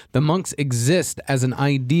 The monks exist as an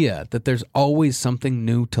idea that there's always something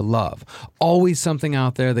new to love, always something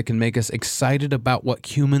out there that can make us excited about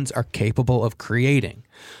what humans are capable of creating.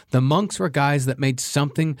 The monks were guys that made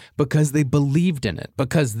something because they believed in it,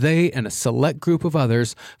 because they and a select group of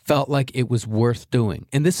others felt like it was worth doing.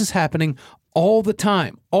 And this is happening all the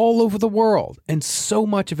time, all over the world, and so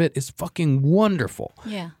much of it is fucking wonderful.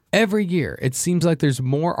 Yeah. Every year, it seems like there's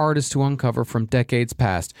more artists to uncover from decades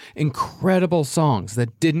past, incredible songs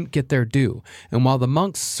that didn't get their due. And while the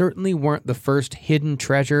monks certainly weren't the first hidden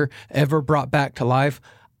treasure ever brought back to life,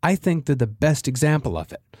 I think they're the best example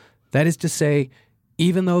of it. That is to say,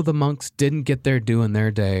 even though the monks didn't get their due in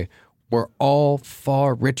their day, we're all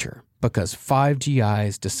far richer because 5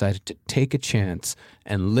 GIs decided to take a chance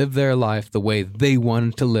and live their life the way they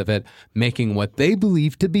wanted to live it, making what they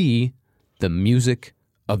believed to be the music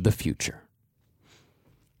of the future.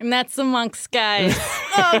 And that's the monks, guys.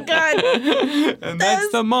 Oh, God. And that's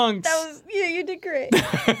the monks. Yeah, you did great.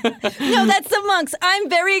 No, that's the monks. I'm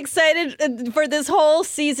very excited for this whole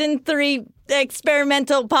season 3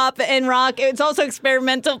 experimental pop and rock. It's also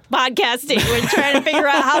experimental podcasting. We're trying to figure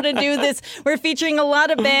out how to do this. We're featuring a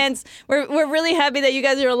lot of bands. We're really happy that you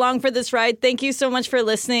guys are along for this ride. Thank you so much for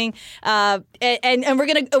listening. And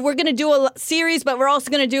we're gonna do a series, but we're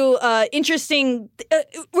also gonna do interesting.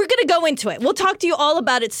 We're gonna go into it. We'll talk to you all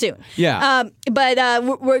about it soon. Yeah. But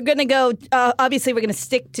we're gonna go. Obviously, we're gonna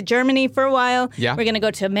stick to Germany for a while. Yeah. We're gonna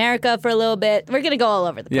go to America for a little bit. We're gonna go all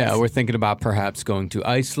over the place. Yeah, we're thinking about perhaps going to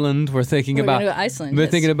Iceland. We're thinking We're about gonna go to Iceland, We're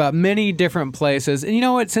yes. thinking about many different places. And you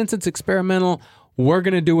know what? Since it's experimental, we're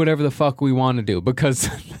going to do whatever the fuck we want to do, because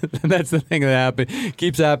that's the thing that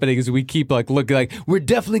keeps happening is we keep looking like we're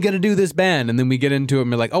definitely going to do this band, and then we get into it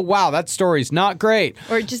and we're like, oh wow, that story's not great.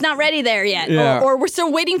 We're just not ready there yet. Yeah. Or we're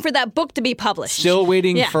still waiting for that book to be published. Still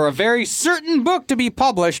waiting Yeah. for a very certain book to be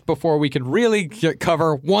published before we can really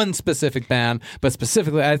cover one specific band. But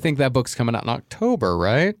specifically, I think that book's coming out in October,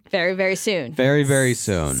 right? Very, very soon. Very, very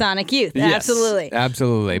soon. Sonic Youth. Yes, Absolutely.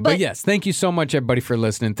 Absolutely. But yes, thank you so much, everybody, for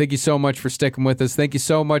listening. Thank you so much for sticking with us. Thank you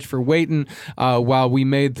so much for waiting while we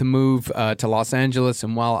made the move to Los Angeles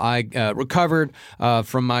and while I recovered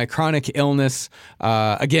from my chronic illness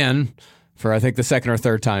again. for I think the second or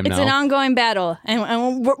third time It's now. an ongoing battle,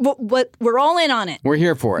 and we're all in on it. We're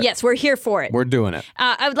here for it. Yes, we're here for it. We're doing it.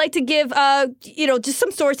 I would like to give, just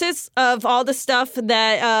some sources of all the stuff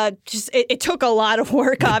that it took a lot of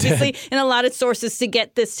work, obviously, and a lot of sources to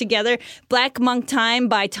get this together. Black Monk Time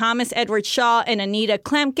by Thomas Edward Shaw and Anita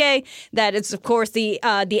Klemke. That is, of course, the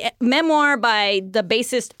memoir by the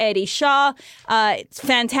bassist Eddie Shaw. It's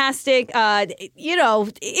fantastic.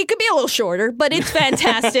 It could be a little shorter, but it's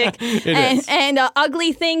fantastic. And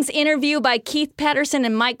Ugly Things interview by Keith Patterson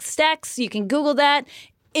and Mike Stacks. You can Google that.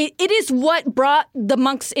 It is what brought the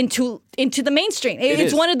monks into the mainstream.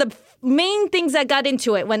 It's one of the main things that got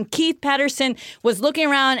into it when Keith Patterson was looking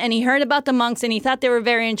around and he heard about the monks and he thought they were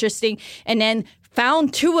very interesting and then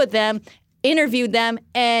found two of them, interviewed them,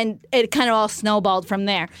 and it kind of all snowballed from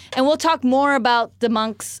there. And we'll talk more about the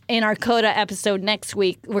monks in our Coda episode next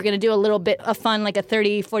week. We're going to do a little bit of fun, like a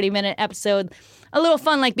 30, 40-minute episode. A little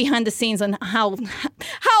fun, like behind the scenes on how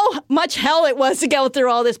much hell it was to go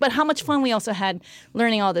through all this, but how much fun we also had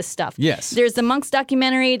learning all this stuff. Yes. There's the Monks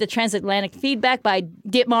documentary, The Transatlantic Feedback by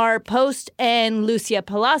Dietmar Post and Lucia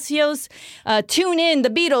Palacios. Tune In, The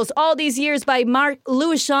Beatles, All These Years by Mark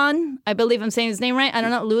Lewison. I believe I'm saying his name right. I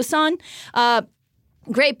don't know, Lewison.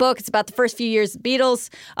 Great book. It's about the first few years of the Beatles.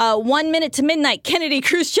 1 Minute to Midnight, Kennedy,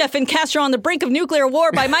 Khrushchev, and Castro on the Brink of Nuclear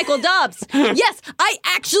War by Michael Dobbs. Yes, I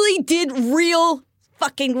actually did real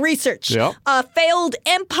fucking research. Yep. Failed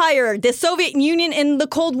Empire, the Soviet Union in the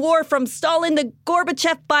Cold War from Stalin to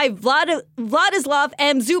Gorbachev by Vladislav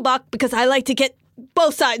M. Zubak, because I like to get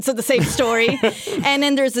both sides of the same story. And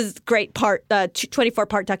then there's this great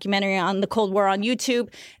 24-part documentary on the Cold War on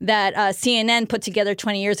YouTube that CNN put together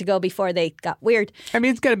 20 years ago before they got weird. I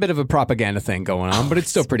mean, it's got a bit of a propaganda thing going on, but it's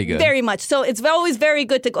still pretty good. Very much. So it's always very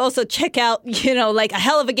good to also check out, like A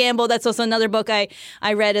Hell of a Gamble. That's also another book I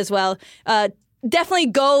read as well. Definitely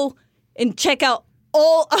go and check out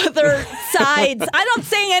all other sides. I'm not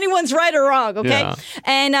saying anyone's right or wrong, okay? Yeah.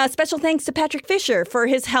 And special thanks to Patrick Fisher for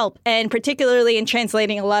his help, and particularly in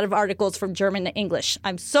translating a lot of articles from German to English.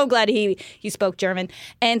 I'm so glad he spoke German.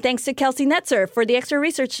 And thanks to Kelsey Netzer for the extra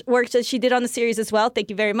research work that she did on the series as well. Thank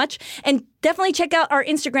you very much. And definitely check out our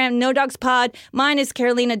Instagram, No Dogs Pod. Mine is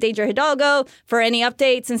Carolina Deidre Hidalgo for any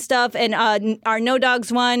updates and stuff. And our No Dogs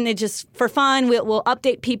one, it's just for fun. We'll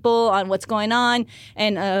update people on what's going on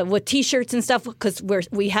and with T-shirts and stuff, because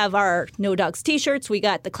we have our No Dogs T-shirts. We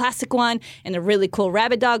got the classic one and the really cool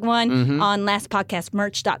Rabbit Dog one on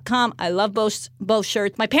lastpodcastmerch.com. I love both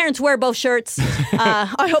shirts. My parents wear both shirts.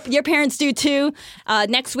 I hope your parents do too.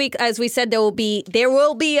 Next week, as we said, there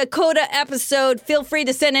will be a Coda episode. Feel free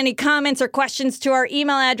to send any comments or questions to our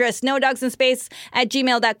email address,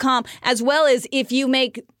 nodogsinspace@gmail.com, as well as if you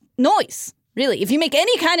make noise. Really, if you make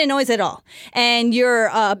any kind of noise at all, and you're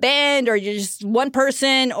a band or you're just one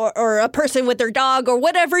person or a person with their dog or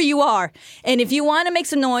whatever you are, and if you want to make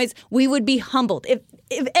some noise, we would be humbled. If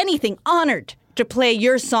anything, honored to play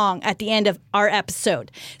your song at the end of our episode.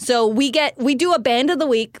 So we do a band of the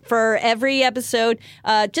week for every episode.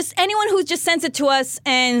 Just anyone who just sends it to us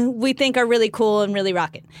and we think are really cool and really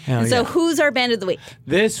rocking. And so who's our band of the week?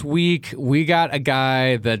 This week, we got a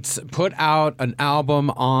guy that's put out an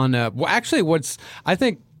album on, I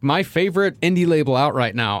think, my favorite indie label out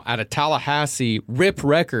right now out of Tallahassee, Rip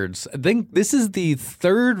Records. I think this is the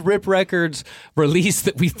third Rip Records release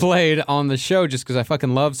that we've played on the show just because I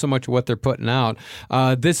fucking love so much of what they're putting out.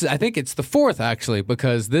 I think it's the fourth, actually,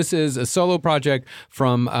 because this is a solo project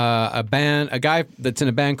from a guy that's in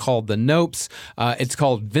a band called The Nopes. It's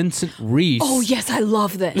called Vincent Reese. Oh, yes, I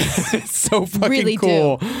love this. It's so fucking really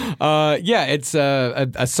cool. Do. It's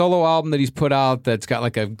a solo album that he's put out that's got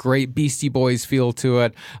like a great Beastie Boys feel to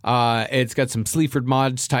it. It's got some Sleaford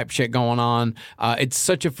Mods type shit going on. It's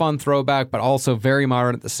such a fun throwback, but also very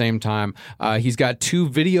modern at the same time. He's got 2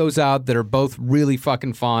 videos out that are both really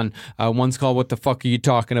fucking fun. One's called What the Fuck Are You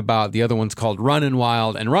Talking About? The other one's called Runnin'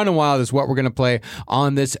 Wild. And Runnin' Wild is what we're going to play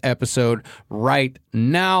on this episode right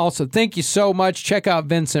now. So thank you so much. Check out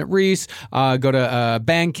Vincent Reese. Go to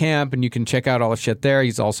Bandcamp and you can check out all the shit there.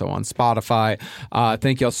 He's also on Spotify.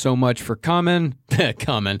 Thank y'all so much for coming. Thank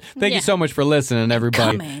you so much for listening,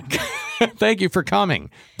 everybody. Thank you for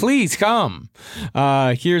coming. Please come.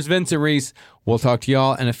 Here's Vincent Reese. We'll talk to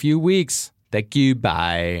y'all in a few weeks. Thank you.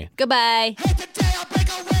 Bye. Goodbye.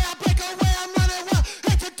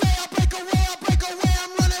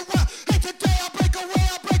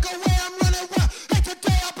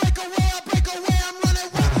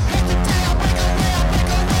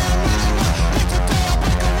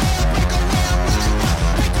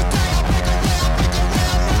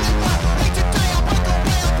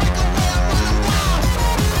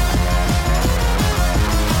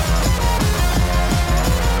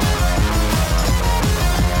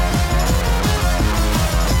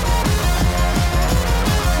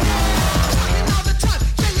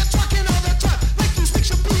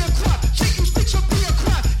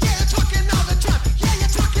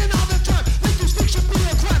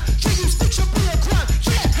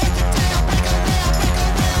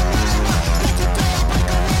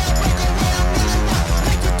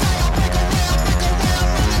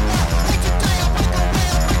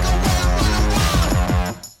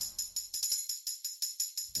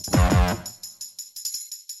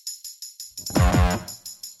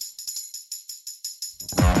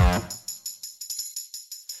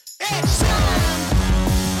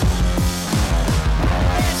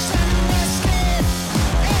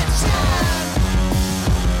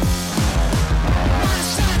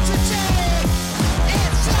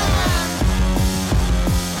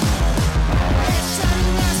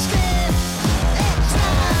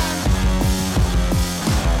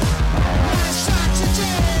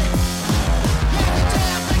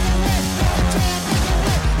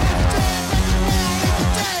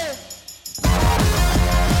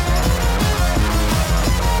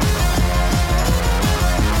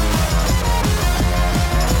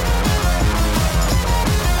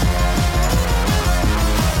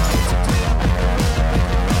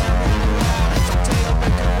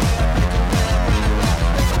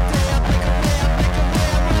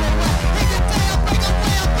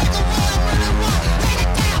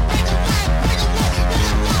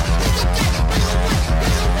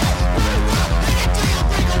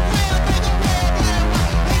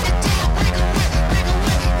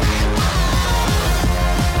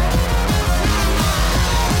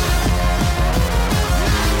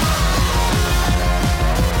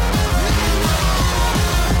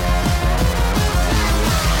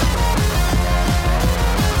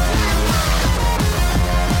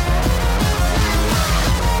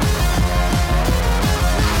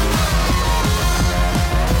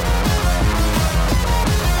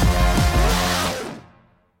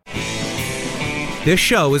 This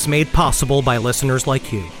show is made possible by listeners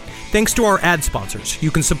like you. Thanks to our ad sponsors,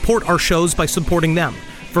 you can support our shows by supporting them.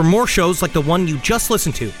 For more shows like the one you just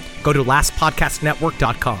listened to, go to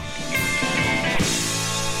lastpodcastnetwork.com.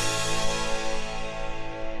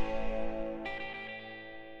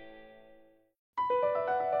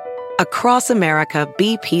 Across America,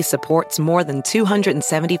 BP supports more than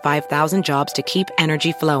 275,000 jobs to keep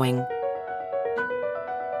energy flowing.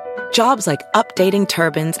 Jobs like updating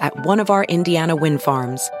turbines at one of our Indiana wind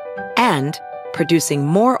farms and producing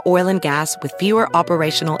more oil and gas with fewer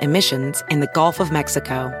operational emissions in the Gulf of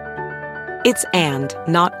Mexico. It's and,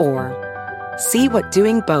 not or. See what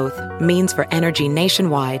doing both means for energy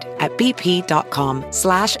nationwide at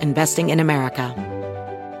bp.com/investing in America.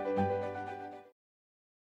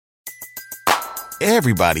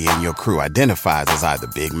 Everybody in your crew identifies as either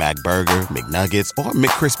Big Mac Burger, McNuggets, or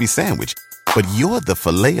McCrispy Sandwich. But you're the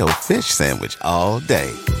Filet-O-Fish Sandwich all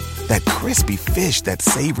day. That crispy fish, that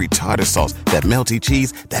savory tartar sauce, that melty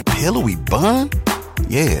cheese, that pillowy bun.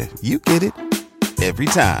 Yeah, you get it. Every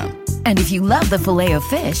time. And if you love the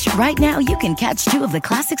Filet-O-Fish, right now you can catch two of the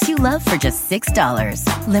classics you love for just $6.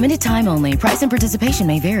 Limited time only. Price and participation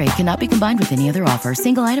may vary. Cannot be combined with any other offer.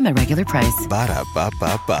 Single item at regular price.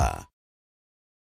 Ba-da-ba-ba-ba.